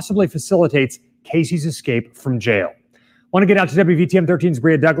Vicky possibly facilitates Casey's escape from jail. Want to get out to WVTM 13's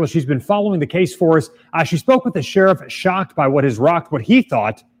Bria Douglas. She's been following the case for us. She spoke with the sheriff, shocked by what has rocked what he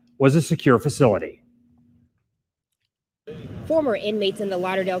thought was a secure facility. Former inmates in the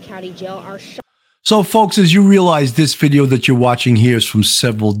Lauderdale County Jail are shocked. So, folks, as you realize, this video that you're watching here is from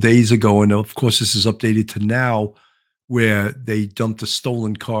several days ago. And, of course, this is updated to now, where they dumped a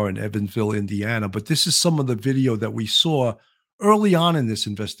stolen car in Evansville, Indiana. But this is some of the video that we saw early on in this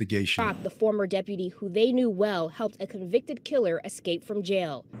investigation. The former deputy, who they knew well, helped a convicted killer escape from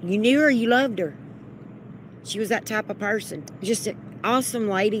jail. You knew her, you loved her. She was that type of person. Just an awesome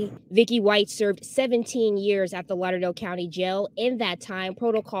lady. Vicky White served 17 years at the Lauderdale County Jail. In that time,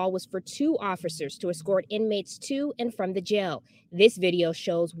 protocol was for 2 officers to escort inmates to and from the jail. This video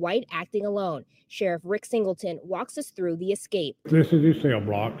shows White acting alone. Sheriff Rick Singleton walks us through the escape. This is his cell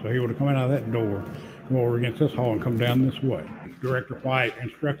block, so he would have come out of that door, come over against this hall, and come down this way. Director White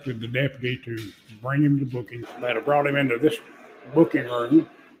instructed the deputy to bring him to booking. They'd have brought him into this booking room.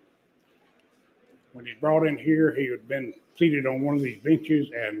 When he brought in here, he had been seated on one of these benches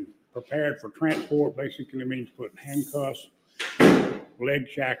and prepared for transport. Basically means putting handcuffs, leg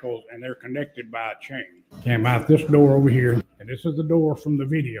shackles, and they're connected by a chain. Came out this door over here, and this is the door from the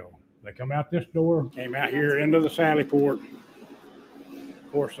video. They come out this door, came out here into the sally port.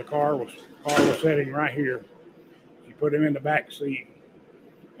 Of course, the car was sitting right here. She put him in the back seat,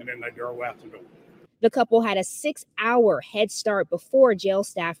 and then they drove out the door. The couple had a 6-hour head start before jail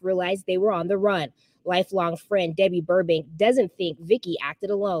staff realized they were on the run. Lifelong friend Debbie Burbank doesn't think Vicky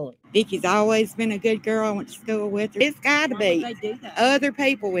acted alone. Vicky's always been a good girl. I went to school with her. It's got to be other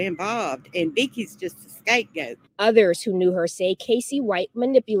people involved, and Vicky's just a scapegoat. Others who knew her say Casey White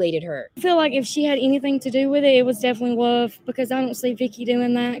manipulated her. I feel like if she had anything to do with it, it was definitely love, because I don't see Vicky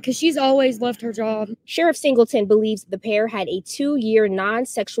doing that, because she's always loved her job. Sheriff Singleton believes the pair had a 2-year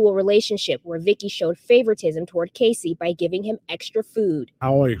non-sexual relationship where Vicky showed favoritism toward Casey by giving him extra food. I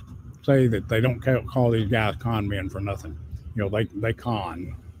always say that they don't call these guys con men for nothing. You know, they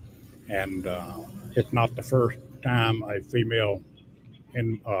con. And it's not the first time a female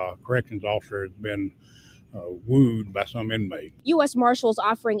corrections officer has been wooed by some inmate. U.S. Marshals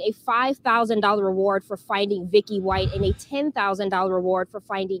offering a $5,000 reward for finding Vicky White and a $10,000 reward for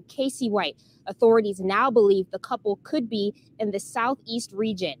finding Casey White. Authorities now believe the couple could be in the southeast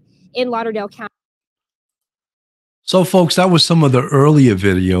region in Lauderdale County. So, folks, that was some of the earlier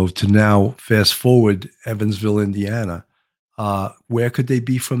video to now fast forward Evansville, Indiana. Where could they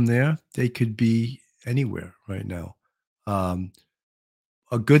be from there? They could be anywhere right now. A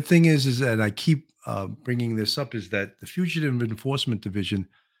good thing is that I keep bringing this up, is that the Fugitive Enforcement Division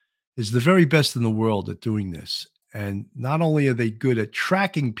is the very best in the world at doing this. And not only are they good at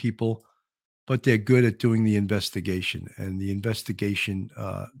tracking people, but they're good at doing the investigation. And the investigation,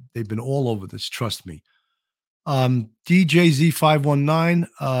 they've been all over this, trust me.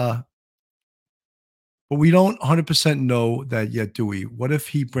 DJZ519, But we don't 100% know that yet, do we? What if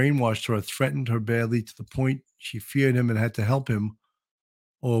he brainwashed her, threatened her badly to the point she feared him and had to help him?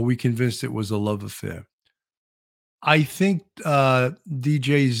 Or are we convinced it was a love affair? I think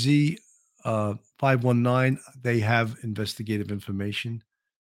DJZ 519, they have investigative information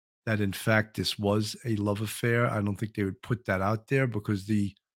that in fact this was a love affair. I don't think they would put that out there because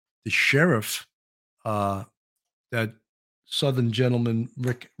the sheriff, that Southern gentleman,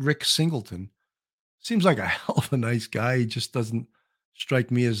 Rick Singleton, seems like a hell of a nice guy. He just doesn't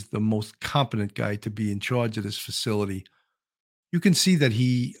strike me as the most competent guy to be in charge of this facility. You can see that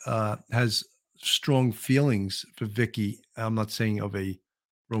he has strong feelings for Vicky. I'm not saying of a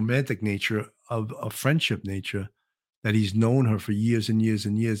romantic nature, of a friendship nature, that he's known her for years and years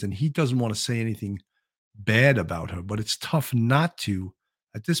and years, and he doesn't want to say anything bad about her. But it's tough not to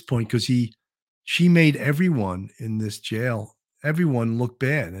at this point because she made everyone in this jail, everyone look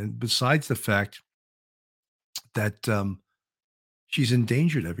bad. And besides the fact that she's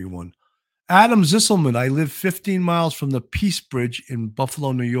endangered everyone. Adam Zisselman, I live 15 miles from the Peace Bridge in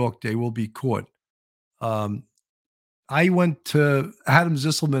Buffalo, New York. They will be caught. I went to Adam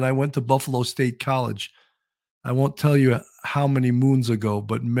Zisselman. I went to Buffalo State College. I won't tell you how many moons ago,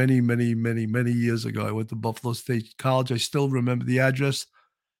 but many, many, many, many years ago, I went to Buffalo State College. I still remember the address,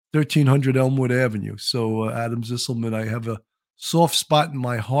 1300 Elmwood Avenue. So Adam Zisselman, I have a soft spot in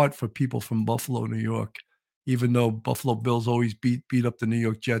my heart for people from Buffalo, New York. Even though Buffalo Bills always beat up the New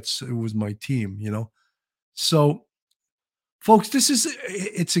York Jets, it was my team, you know. So, folks,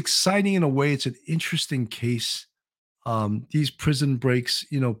 it's exciting in a way. It's an interesting case. These prison breaks,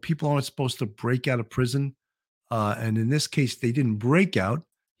 you know, people aren't supposed to break out of prison. And in this case, they didn't break out.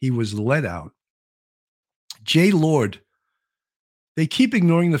 He was let out. Jay Lord, they keep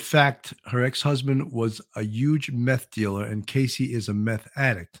ignoring the fact her ex-husband was a huge meth dealer and Casey is a meth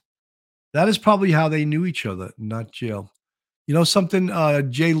addict. That is probably how they knew each other, not jail. You know something,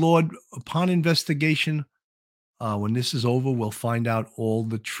 Jay Lord, upon investigation, when this is over, we'll find out all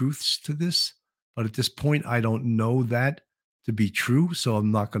the truths to this. But at this point, I don't know that to be true, so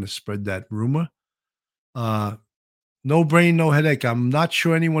I'm not going to spread that rumor. No brain, no headache. I'm not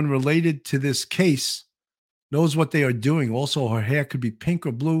sure anyone related to this case knows what they are doing. Also, her hair could be pink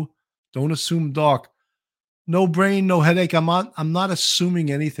or blue. Don't assume dark. No brain, no headache. I'm not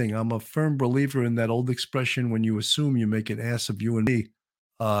assuming anything. I'm a firm believer in that old expression, when you assume, you make an ass of you and me.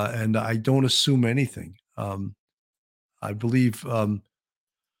 And I don't assume anything. I believe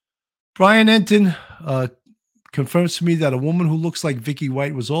Brian Enton confirms to me that a woman who looks like Vicky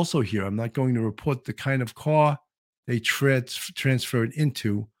White was also here. I'm not going to report the kind of car they transferred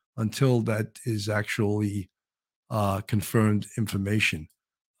into until that is actually confirmed information.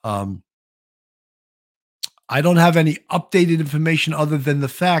 I don't have any updated information other than the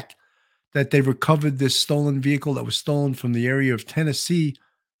fact that they recovered this stolen vehicle that was stolen from the area of Tennessee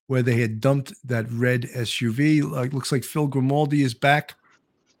where they had dumped that red SUV. Looks like Phil Grimaldi is back.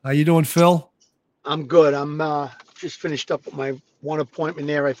 How you doing, Phil? I'm good. I'm just finished up with my one appointment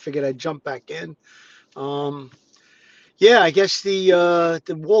there. I figured I'd jump back in. Yeah, I guess the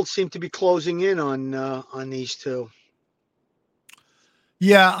walls seem to be closing in on these two.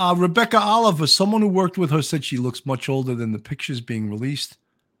 Yeah, Rebecca Oliver, someone who worked with her, said she looks much older than the pictures being released.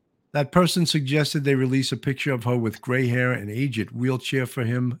 That person suggested they release a picture of her with gray hair and aged wheelchair for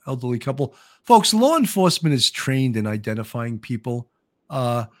him, elderly couple. Folks, law enforcement is trained in identifying people.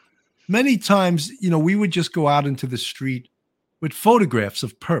 Many times, you know, we would just go out into the street with photographs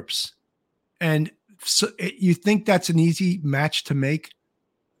of perps. And so you think that's an easy match to make?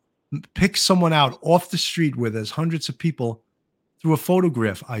 Pick someone out off the street where there's hundreds of people through a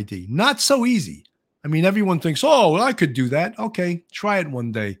photograph ID. Not so easy. I mean, everyone thinks, oh, well, I could do that. Okay, try it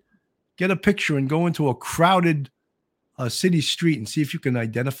one day. Get a picture and go into a crowded city street and see if you can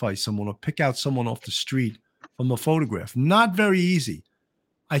identify someone or pick out someone off the street from a photograph. Not very easy.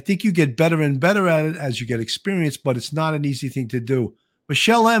 I think you get better and better at it as you get experience, but it's not an easy thing to do.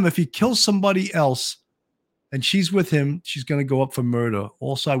 Michelle M., if he kills somebody else and she's with him, she's going to go up for murder.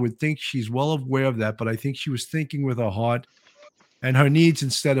 Also, I would think she's well aware of that, but I think she was thinking with her heart and her needs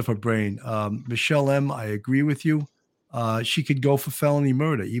instead of her brain. Michelle M., I agree with you. She could go for felony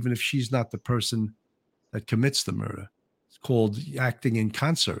murder, even if she's not the person that commits the murder. It's called acting in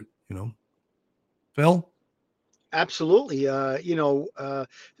concert, you know. Phil? Absolutely.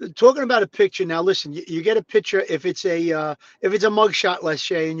 Talking about a picture now, listen, you get a picture if it's a mugshot, let's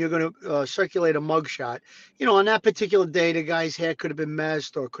say, and you're going to circulate a mugshot. You know, on that particular day, the guy's hair could have been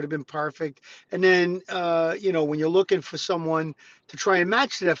messed or could have been perfect. And then, when you're looking for someone to try and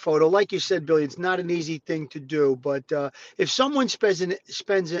match to that photo, like you said, Billy, it's not an easy thing to do. But if someone spends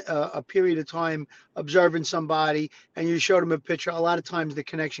a period of time observing somebody and you showed them a picture, a lot of times the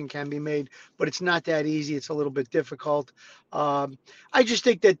connection can be made, but it's not that easy. It's a little bit difficult. I just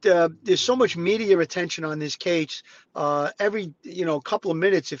think that there's so much media attention on this case. Every couple of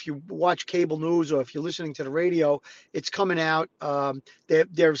minutes, if you watch cable news or if you're listening to the radio, it's coming out.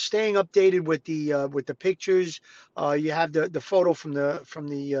 They're staying updated with the pictures. You have the photo from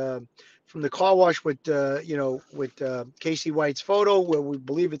the car wash with Casey White's photo where we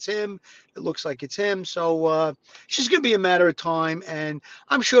believe it's him. It looks like it's him. So it's just going to be a matter of time. And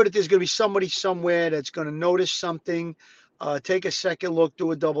I'm sure that there's going to be somebody somewhere that's going to notice something, take a second look,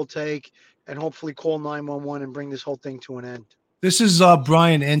 do a double take, and hopefully call 911 and bring this whole thing to an end. This is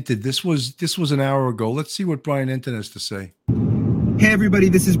Brian Enton. This was an hour ago. Let's see what Brian Enton has to say. Hey everybody,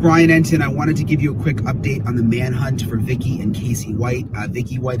 this is Brian Enton. I wanted to give you a quick update on the manhunt for Vicky and Casey White.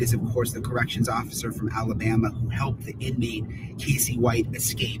 Vicky White is, of course, the corrections officer from Alabama who helped the inmate Casey White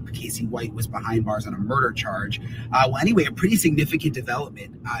escape. Casey White was behind bars on a murder charge. Anyway, a pretty significant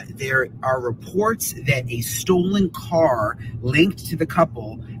development. There are reports that a stolen car linked to the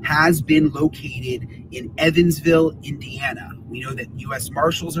couple has been located in Evansville, Indiana. We know that U.S.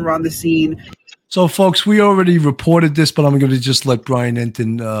 Marshals are on the scene. So, folks, we already reported this, but I'm going to just let Brian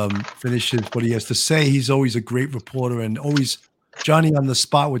Enton finish what he has to say. He's always a great reporter and always Johnny on the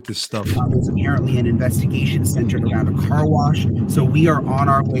spot with this stuff. There's apparently an investigation centered around a car wash. So we are on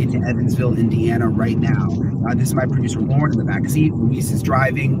our way to Evansville, Indiana right now. This is my producer, Lauren, in the back seat. Luis is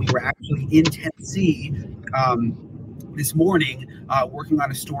driving. We were actually in Tennessee this morning working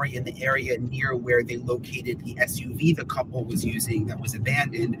on a story in the area near where they located the SUV the couple was using that was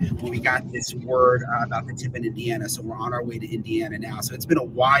abandoned when we got this word about the tip in Indiana. So we're on our way to Indiana now. So it's been a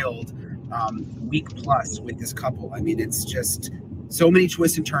wild week plus with this couple. I mean, it's just so many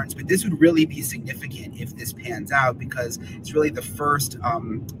twists and turns, but this would really be significant if this pans out because it's really the first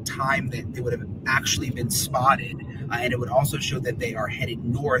time that they would have actually been spotted. And it would also show that they are headed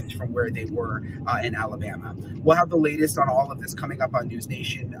north from where they were in Alabama. We'll have the latest on all of this coming up on News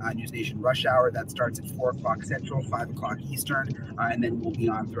Nation Rush Hour. That starts at 4 o'clock Central, 5 o'clock Eastern, and then we'll be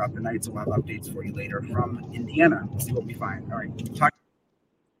on throughout the night. So we'll have updates for you later from Indiana. We'll see what we find. All right.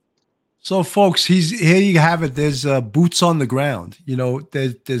 So, folks, here you have it. There's boots on the ground. You know,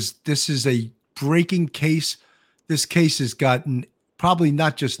 this is a breaking case. This case has gotten probably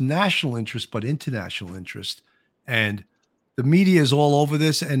not just national interest, but international interest. And the media is all over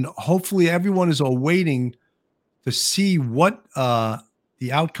this. And hopefully everyone is awaiting to see what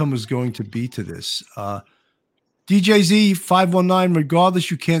the outcome is going to be to this. DJZ 519, regardless,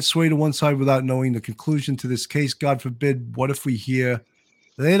 you can't sway to one side without knowing the conclusion to this case. God forbid, what if we hear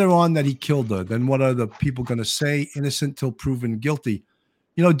later on that he killed her? Then what are the people going to say? Innocent till proven guilty.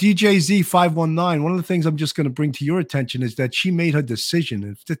 You know, DJZ 519, one of the things I'm just going to bring to your attention is that she made her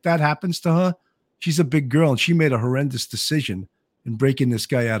decision. If that happens to her, she's a big girl and she made a horrendous decision in breaking this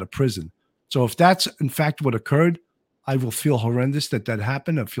guy out of prison. So if that's in fact what occurred, I will feel horrendous that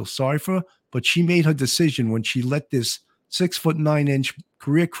happened. I feel sorry for her, but she made her decision when she let this 6'9"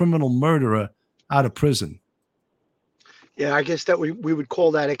 career criminal murderer out of prison. Yeah, I guess that we would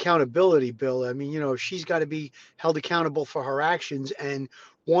call that accountability, Bill. I mean, you know, she's got to be held accountable for her actions. And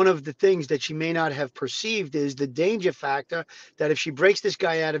one of the things that she may not have perceived is the danger factor that if she breaks this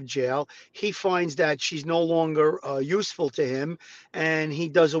guy out of jail, he finds that she's no longer useful to him and he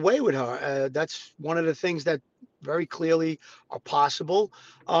does away with her. That's one of the things that very clearly are possible.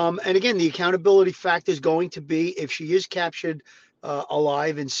 And again, the accountability factor is going to be if she is captured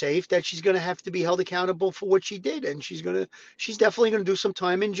alive and safe, that she's going to have to be held accountable for what she did, and she's definitely going to do some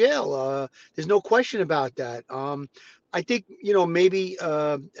time in jail. There's no question about that. I think, you know, maybe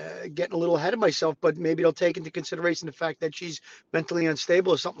getting a little ahead of myself, but maybe they'll take into consideration the fact that she's mentally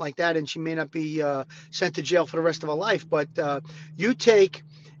unstable or something like that, and she may not be sent to jail for the rest of her life. But you take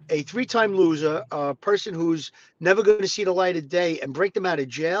a 3-time loser, a person who's never going to see the light of day, and break them out of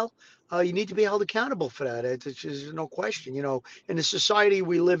jail. You need to be held accountable for that. There's no question. You know, in the society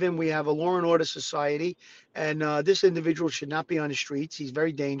we live in, we have a law and order society, and this individual should not be on the streets. He's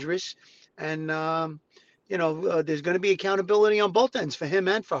very dangerous, and you know, there's going to be accountability on both ends for him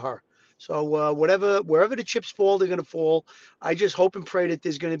and for her. So wherever the chips fall, they're going to fall. I just hope and pray that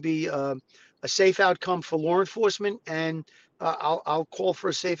there's going to be a safe outcome for law enforcement, and I'll call for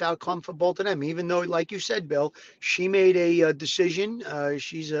a safe outcome for both of them, even though, like you said, Bill, she made a decision.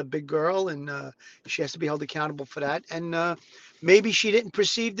 She's a big girl, and she has to be held accountable for that. And maybe she didn't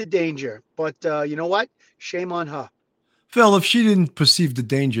perceive the danger, but you know what? Shame on her. Phil, if she didn't perceive the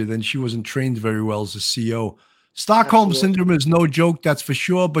danger, then she wasn't trained very well as a CO. Stockholm Syndrome is no joke, that's for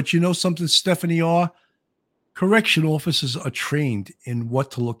sure. But you know something, Stephanie R? correction officers are trained in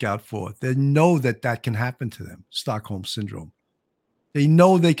what to look out for. They know that that can happen to them, Stockholm Syndrome. They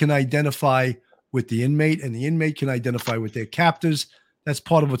know they can identify with the inmate, and the inmate can identify with their captors. That's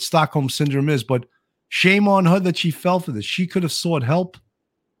part of what Stockholm Syndrome is. But shame on her that she fell for this. She could have sought help,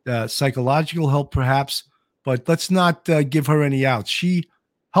 psychological help perhaps, but let's not give her any outs. She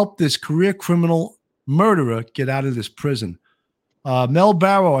helped this career criminal murderer get out of this prison. Mel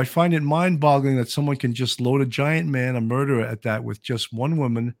Barrow, I find it mind-boggling that someone can just load a giant man, a murderer at that, with just one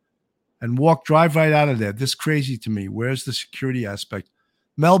woman and drive right out of there. This crazy to me. Where's the security aspect?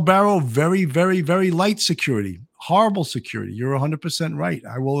 Mel Barrow, very, very, very light security. Horrible security. You're 100% right.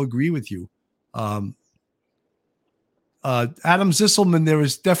 I will agree with you. Adam Zisselman, there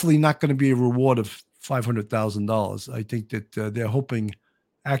is definitely not going to be a reward of $500,000. I think that they're hoping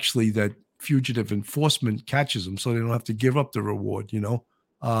actually that fugitive enforcement catches them so they don't have to give up the reward,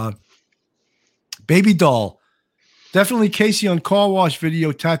 Baby doll. Definitely Casey on car wash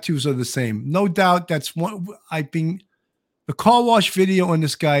video. Tattoos are the same. No doubt that's one. The car wash video on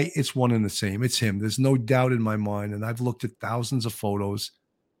this guy, it's one and the same. It's him. There's no doubt in my mind. And I've looked at thousands of photos.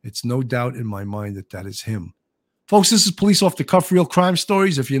 It's no doubt in my mind that that is him. Folks, this is Police Off the Cuff, Real Crime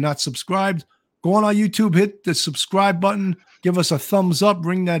Stories. If you're not subscribed, go on our YouTube, hit the subscribe button, give us a thumbs up,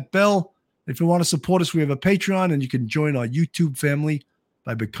 ring that bell. If you want to support us, we have a Patreon, and you can join our YouTube family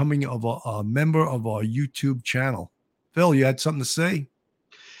by becoming a member of our YouTube channel. Phil, you had something to say?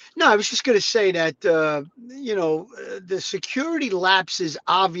 No, I was just going to say that, the security lapses,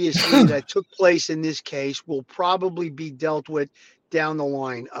 obviously, that took place in this case will probably be dealt with down the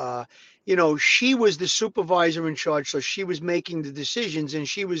line. She was the supervisor in charge, so she was making the decisions, and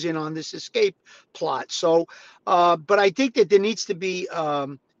she was in on this escape plot. So, but I think that there needs to be,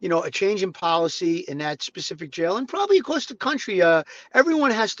 a change in policy in that specific jail, and probably across the country.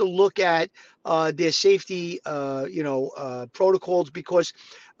 Everyone has to look at their safety, protocols, because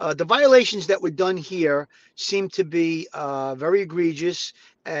the violations that were done here seem to be very egregious.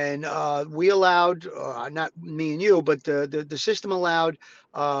 And we allowed, not me and you, but the system allowed,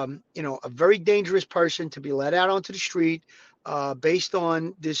 a very dangerous person to be let out onto the street based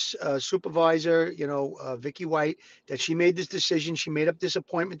on this supervisor, Vicky White, that she made this decision. She made up this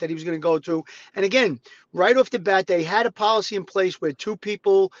appointment that he was going to go to. And again, right off the bat, they had a policy in place where two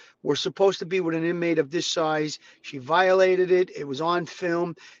people were supposed to be with an inmate of this size. She violated it. It was on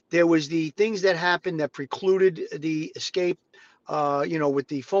film. There was the things that happened that precluded the escape. With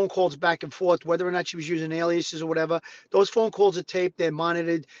the phone calls back and forth, whether or not she was using aliases or whatever, those phone calls are taped, they're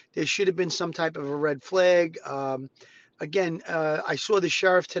monitored. There should have been some type of a red flag. Again, I saw the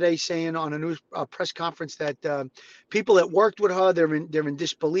sheriff today saying on a news press conference that people that worked with her, they're in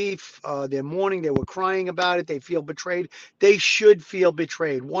disbelief. They're mourning. They were crying about it. They feel betrayed. They should feel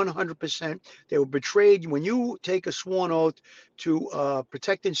betrayed. 100%. They were betrayed. When you take a sworn oath to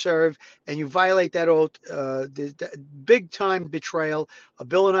protect and serve, and you violate that oath, the big time betrayal.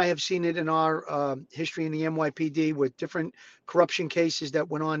 Bill and I have seen it in our history in the NYPD with different corruption cases that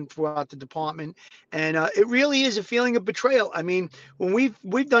went on throughout the department, and it really is a feeling of betrayal. I mean, when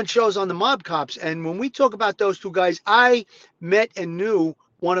we've done shows on the mob cops, and when we talk about those two guys, I met and knew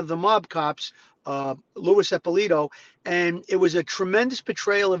one of the mob cops, Louis Eppolito, and it was a tremendous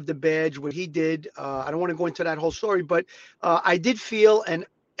betrayal of the badge, what he did. I don't want to go into that whole story, but I did feel, and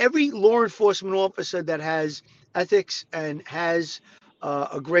every law enforcement officer that has ethics and has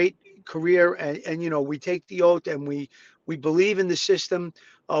a great career, and we take the oath and we believe in the system.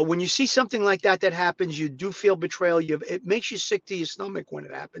 When you see something like that happens, you do feel betrayal. It makes you sick to your stomach when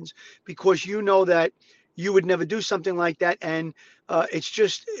it happens, because you know that you would never do something like that. And it's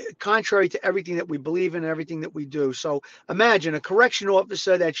just contrary to everything that we believe in and everything that we do. So imagine a correction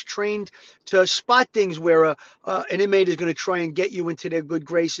officer that's trained to spot things where an inmate is going to try and get you into their good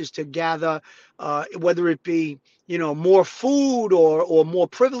graces to gather, whether it be, more food or more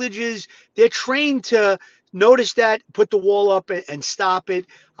privileges. They're trained to notice that, put the wall up and stop it.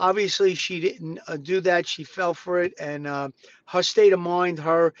 Obviously, she didn't do that. She fell for it. And her state of mind,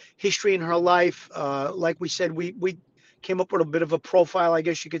 her history in her life, like we said, we came up with a bit of a profile, I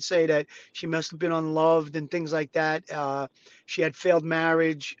guess you could say, that she must have been unloved and things like that. She had failed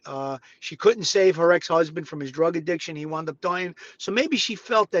marriage. She couldn't save her ex-husband from his drug addiction. He wound up dying. So maybe she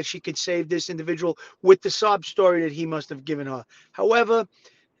felt that she could save this individual with the sob story that he must have given her. However,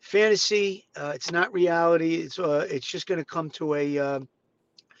 fantasy, it's not reality. It's just going to come to a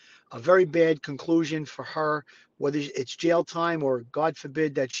very bad conclusion for her, whether it's jail time or, God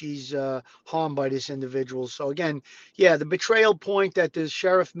forbid, that she's harmed by this individual. So again, yeah, the betrayal point that the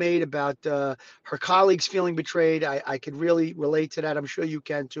sheriff made about her colleagues feeling betrayed, I could really relate to that. I'm sure you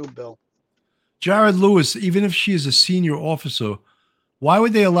can too, Bill. Jared Lewis, even if she is a senior officer, why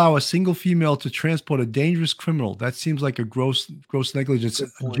would they allow a single female to transport a dangerous criminal? That seems like a gross negligence.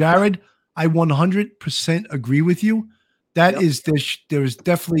 Jared, I 100% agree with you. There is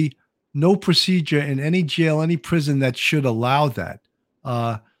definitely no procedure in any jail, any prison that should allow that.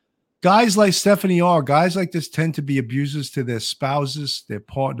 Guys like Stephanie R., guys like this tend to be abusers to their spouses, their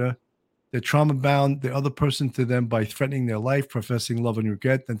partner. They're trauma bound, the other person to them by threatening their life, professing love and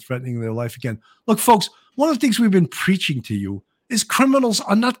regret, then threatening their life again. Look, folks, one of the things we've been preaching to you is criminals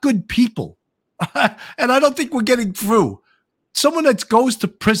are not good people. And I don't think we're getting through. Someone that goes to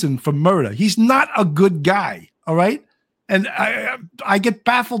prison for murder, he's not a good guy, all right? And I get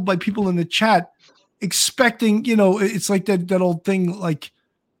baffled by people in the chat expecting, it's like that old thing, like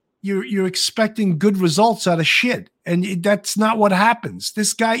you're expecting good results out of shit. And that's not what happens.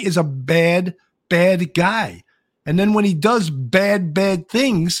 This guy is a bad guy. And then when he does bad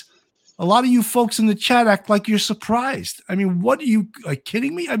things, a lot of you folks in the chat act like you're surprised. I mean, what are you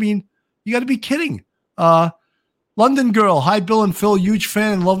kidding me? I mean, you got to be kidding. London Girl, hi, Bill and Phil. Huge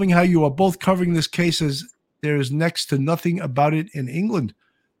fan and loving how you are both covering this case as there is next to nothing about it in England.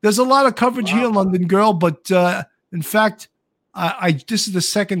 There's a lot of coverage here, London Girl, but in fact, this is the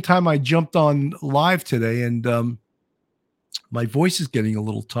second time I jumped on live today, and my voice is getting a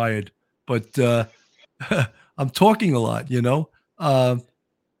little tired, but I'm talking a lot,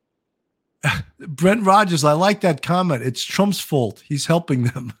 Brent Rogers, I like that comment. It's Trump's fault. He's helping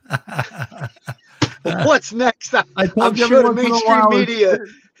them. What's next? I'm sure the mainstream media.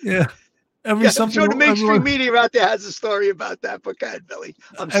 Yeah. I'm sure the mainstream media out there has a story about that. But go ahead, Billy.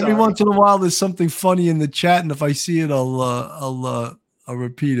 Every once in a while, there's something funny in the chat, and if I see it, I'll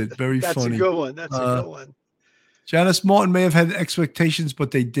repeat it. Very That's funny. That's a good one. That's a good one. Janice Martin may have had expectations,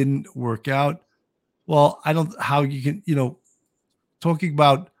 but they didn't work out. Well, I don't how you can, talking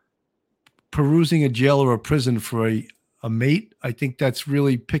about perusing a jail or a prison for a mate, I think that's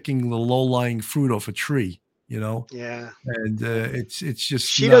really picking the low-lying fruit off a tree, Yeah. And it's just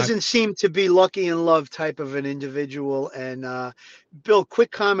she doesn't seem to be lucky in love type of an individual. And Bill,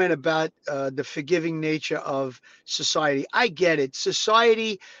 quick comment about the forgiving nature of society. I get it.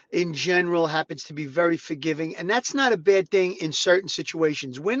 Society in general happens to be very forgiving, and that's not a bad thing in certain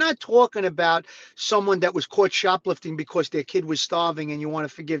situations. We're not talking about someone that was caught shoplifting because their kid was starving and you want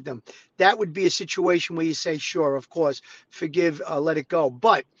to forgive them. That would be a situation where you say, sure, of course, forgive, let it go.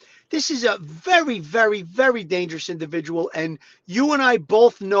 But this is a very, very, very dangerous individual, and you and I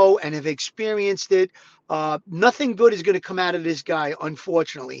both know and have experienced it. Nothing good is going to come out of this guy,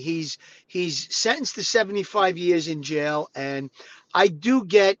 unfortunately. He's sentenced to 75 years in jail, and I do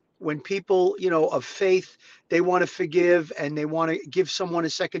get when people, of faith, they want to forgive and they want to give someone a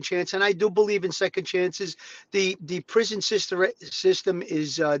second chance. And I do believe in second chances. The prison system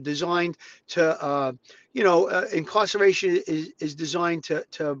is designed to, incarceration is designed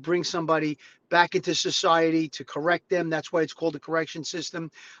to bring somebody back into society, to correct them. That's why it's called the correction system,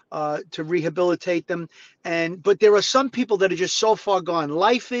 to rehabilitate them. But there are some people that are just so far gone.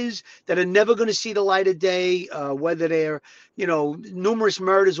 Life is that are never going to see the light of day, whether they're, numerous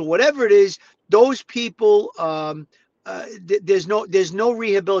murders or whatever it is. Those people, there's no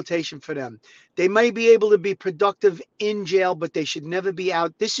rehabilitation for them. They may be able to be productive in jail, but they should never be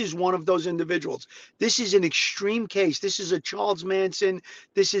out. This is one of those individuals. This is an extreme case. This is a Charles Manson.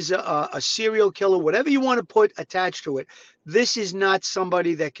 This is a serial killer, whatever you want to put attached to it. This is not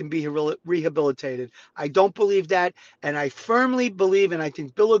somebody that can be rehabilitated. I don't believe that. And I firmly believe, and I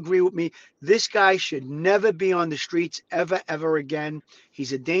think Bill agree with me, this guy should never be on the streets ever again.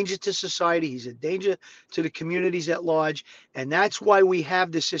 He's a danger to society. He's a danger to the communities at large. And that's why we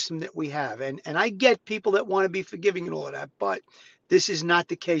have the system that we have. And I get people that want to be forgiving and all of that, but this is not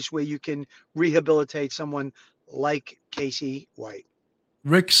the case where you can rehabilitate someone like Casey White.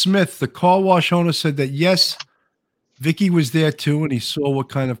 Rick Smith, the car wash owner, said that, yes, Vicky was there too, and he saw what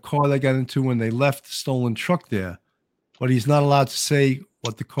kind of car they got into when they left the stolen truck there. But he's not allowed to say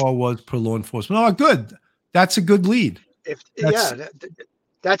what the car was per law enforcement. Oh, good. That's a good lead.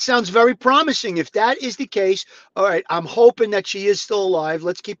 That sounds very promising. If that is the case, all right, I'm hoping that she is still alive.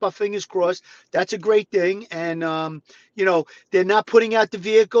 Let's keep our fingers crossed. That's a great thing. And, they're not putting out the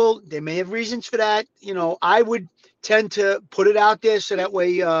vehicle. They may have reasons for that. I would tend to put it out there so that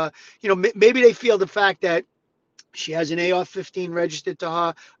way, maybe they feel the fact that she has an AR-15 registered to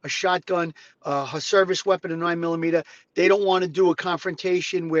her, a shotgun, her service weapon, a 9mm. They don't want to do a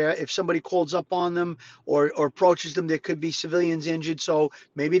confrontation where if somebody calls up on them or approaches them, there could be civilians injured. So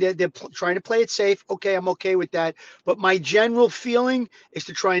maybe they're trying to play it safe. Okay, I'm okay with that. But my general feeling is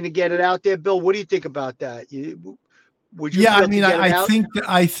to trying to get it out there. Bill, what do you think about that? Would you? Yeah, feel I mean, to get it out?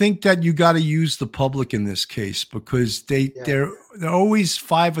 I think that you got to use the public in this case because they're always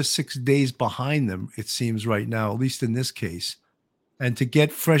 5 or 6 days behind them. It seems right now, at least in this case, and to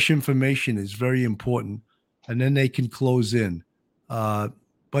get fresh information is very important, and then they can close in. But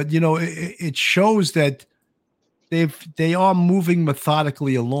it shows that they are moving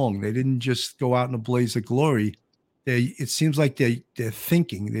methodically along. They didn't just go out in a blaze of glory. It seems like they're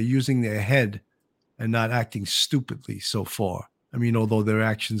thinking, they're using their head and not acting stupidly so far. I mean, although their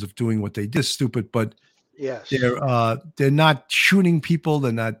actions of doing what they did is stupid, but yes, they're not shooting people,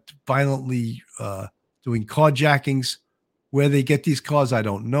 they're not violently doing carjackings. Where they get these cars, I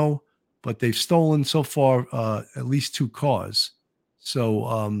don't know, but they've stolen so far at least 2 cars.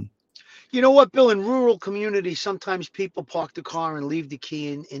 So you know what, Bill? In rural communities, sometimes people park the car and leave the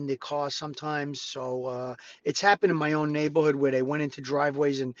key in the car sometimes. So it's happened in my own neighborhood where they went into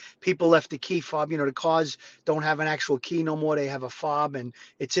driveways and people left the key fob. The cars don't have an actual key no more. They have a fob and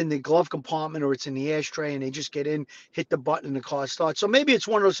it's in the glove compartment or it's in the ashtray and they just get in, hit the button and the car starts. So maybe it's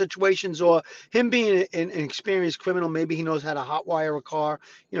one of those situations, or him being an experienced criminal, maybe he knows how to hotwire a car.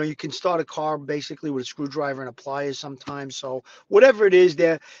 You can start a car basically with a screwdriver and a pliers sometimes. So whatever it is,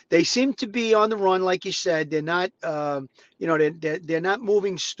 they seem to be on the run, like you said. They're not, they're not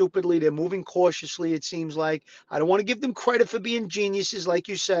moving stupidly. They're moving cautiously. It seems like. I don't want to give them credit for being geniuses, like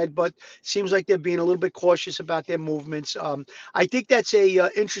you said, but it seems like they're being a little bit cautious about their movements. I think that's a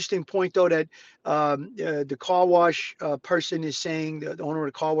interesting point, though, that the car wash person is saying, the owner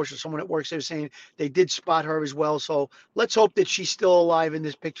of the car wash or someone that works there is saying they did spot her as well. So let's hope that she's still alive in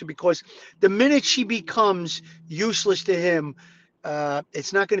this picture, because the minute she becomes useless to him,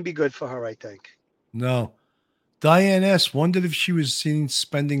 it's not going to be good for her, I think. No. Diane S. wondered if she was seen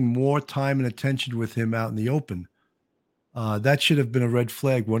spending more time and attention with him out in the open. That should have been a red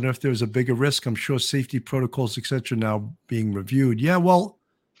flag. Wonder if there was a bigger risk. I'm sure safety protocols, etc., now being reviewed. Yeah, well,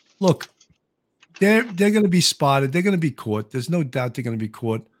 look, they're going to be spotted. They're going to be caught. There's no doubt they're going to be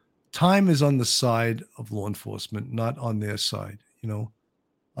caught. Time is on the side of law enforcement, not on their side. The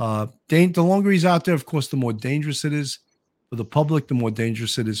longer he's out there, of course, the more dangerous it is for the public, the more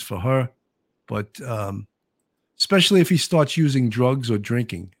dangerous it is for her. But especially if he starts using drugs or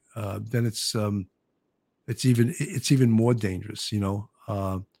drinking, then it's even more dangerous.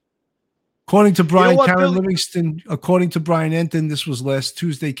 According to Brian Karen Livingston, according to Brian Enton, this was last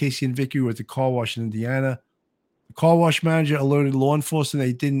Tuesday. Casey and Vicky were at the car wash in Indiana. The car wash manager alerted law enforcement.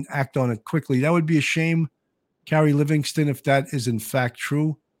 They didn't act on it quickly. That would be a shame, Carrie Livingston, if that is in fact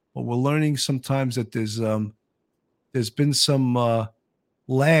true. But we're learning sometimes that there's been some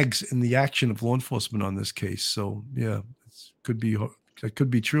lags in the action of law enforcement on this case. So yeah, that could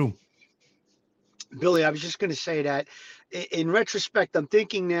be true. Billy, I was just going to say that in retrospect, I'm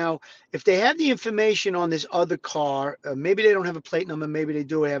thinking now, if they have the information on this other car, maybe they don't have a plate number, maybe they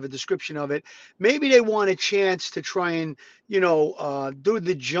do have a description of it. Maybe they want a chance to try and, do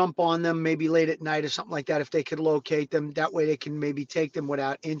the jump on them, maybe late at night or something like that. If they could locate them, that way they can maybe take them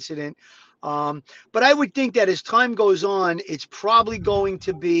without incident. But I would think that as time goes on, it's probably going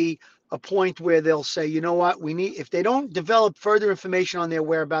to be a point where they'll say, you know what, if they don't develop further information on their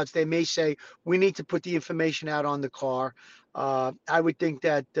whereabouts, they may say, we need to put the information out on the car. I would think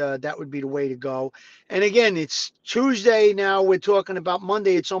that that would be the way to go. And again, it's Tuesday now. We're talking about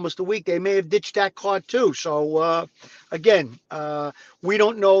Monday. It's almost a week. They may have ditched that car too. So again, we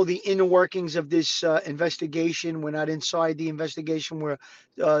don't know the inner workings of this investigation. We're not inside the investigation. We're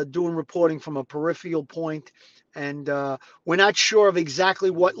doing reporting from a peripheral point. And we're not sure of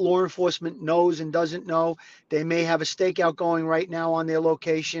exactly what law enforcement knows and doesn't know. They may have a stakeout going right now on their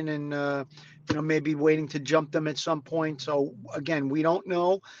location and, maybe waiting to jump them at some point. So, again, we don't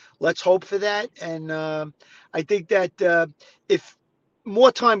know. Let's hope for that. And I think that if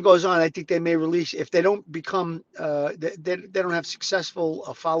more time goes on, I think they may release. If they don't become, they don't have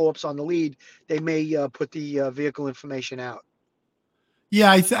successful follow-ups on the lead, they may put the vehicle information out. Yeah,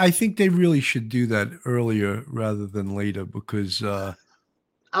 I think they really should do that earlier rather than later because I'm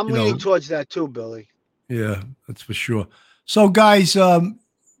leaning towards that too, Billy. Yeah, that's for sure. So, guys,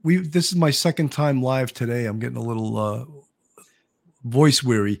 this is my second time live today. I'm getting a little voice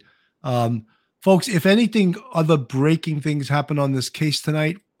weary. Folks, if anything, other breaking things happen on this case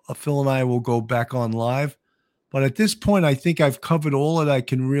tonight, Phil and I will go back on live. But at this point, I think I've covered all that I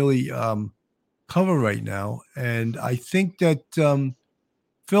can really cover right now. And I think that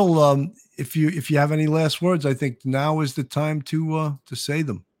Phil, if you have any last words, I think now is the time to say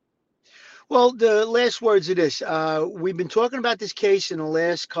them. Well, the last words of this, we've been talking about this case in the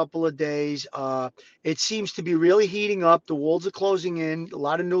last couple of days. It seems to be really heating up. The walls are closing in, a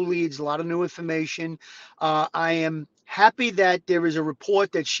lot of new leads, a lot of new information. I am Happy that there is a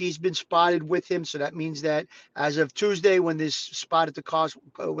report that she's been spotted with him. So that means that as of Tuesday, when they were spotted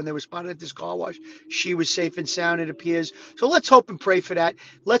at this car wash, she was safe and sound, it appears. So let's hope and pray for that.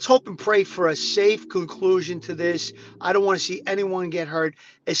 Let's hope and pray for a safe conclusion to this. I don't want to see anyone get hurt,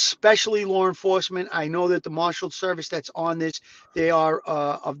 especially law enforcement. I know that the Marshal Service that's on this, they are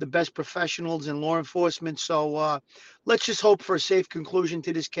of the best professionals in law enforcement. So let's just hope for a safe conclusion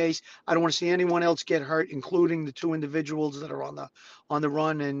to this case. I don't want to see anyone else get hurt, including the 2 individuals that are on the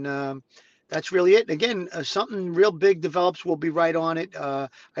run. And that's really it. Again, something real big develops, we'll be right on it. I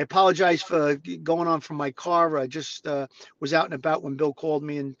apologize for going on from my car. I just was out and about when Bill called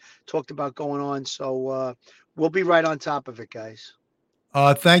me and talked about going on. So we'll be right on top of it, guys.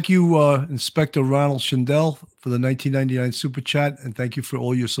 Thank you, Inspector Ronald Schindel, for the 1999 Super Chat, and thank you for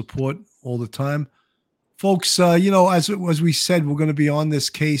all your support all the time. Folks, as we said, we're going to be on this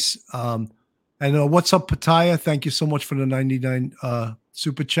case. And what's up, Pataya? Thank you so much for the 99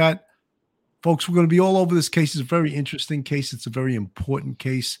 Super Chat. Folks, we're going to be all over this case. It's a very interesting case. It's a very important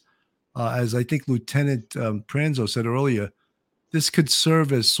case. As I think Lieutenant Pranzo said earlier, this could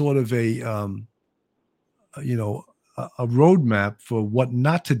serve as sort of a roadmap for what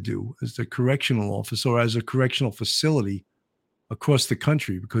not to do as a correctional officer or as a correctional facility across the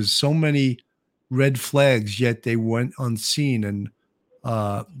country, because so many red flags, yet they went unseen, and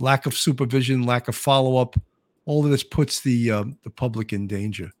lack of supervision, lack of follow-up, all of this puts the public in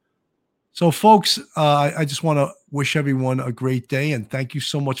danger. So, folks, I just want to wish everyone a great day, and thank you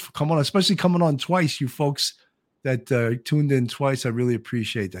so much for coming on, especially coming on twice, you folks that tuned in twice. I really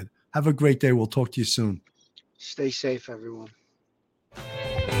appreciate that. Have a great day. We'll talk to you soon. Stay safe, everyone.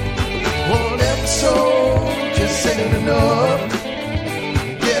 One episode just ain't enough.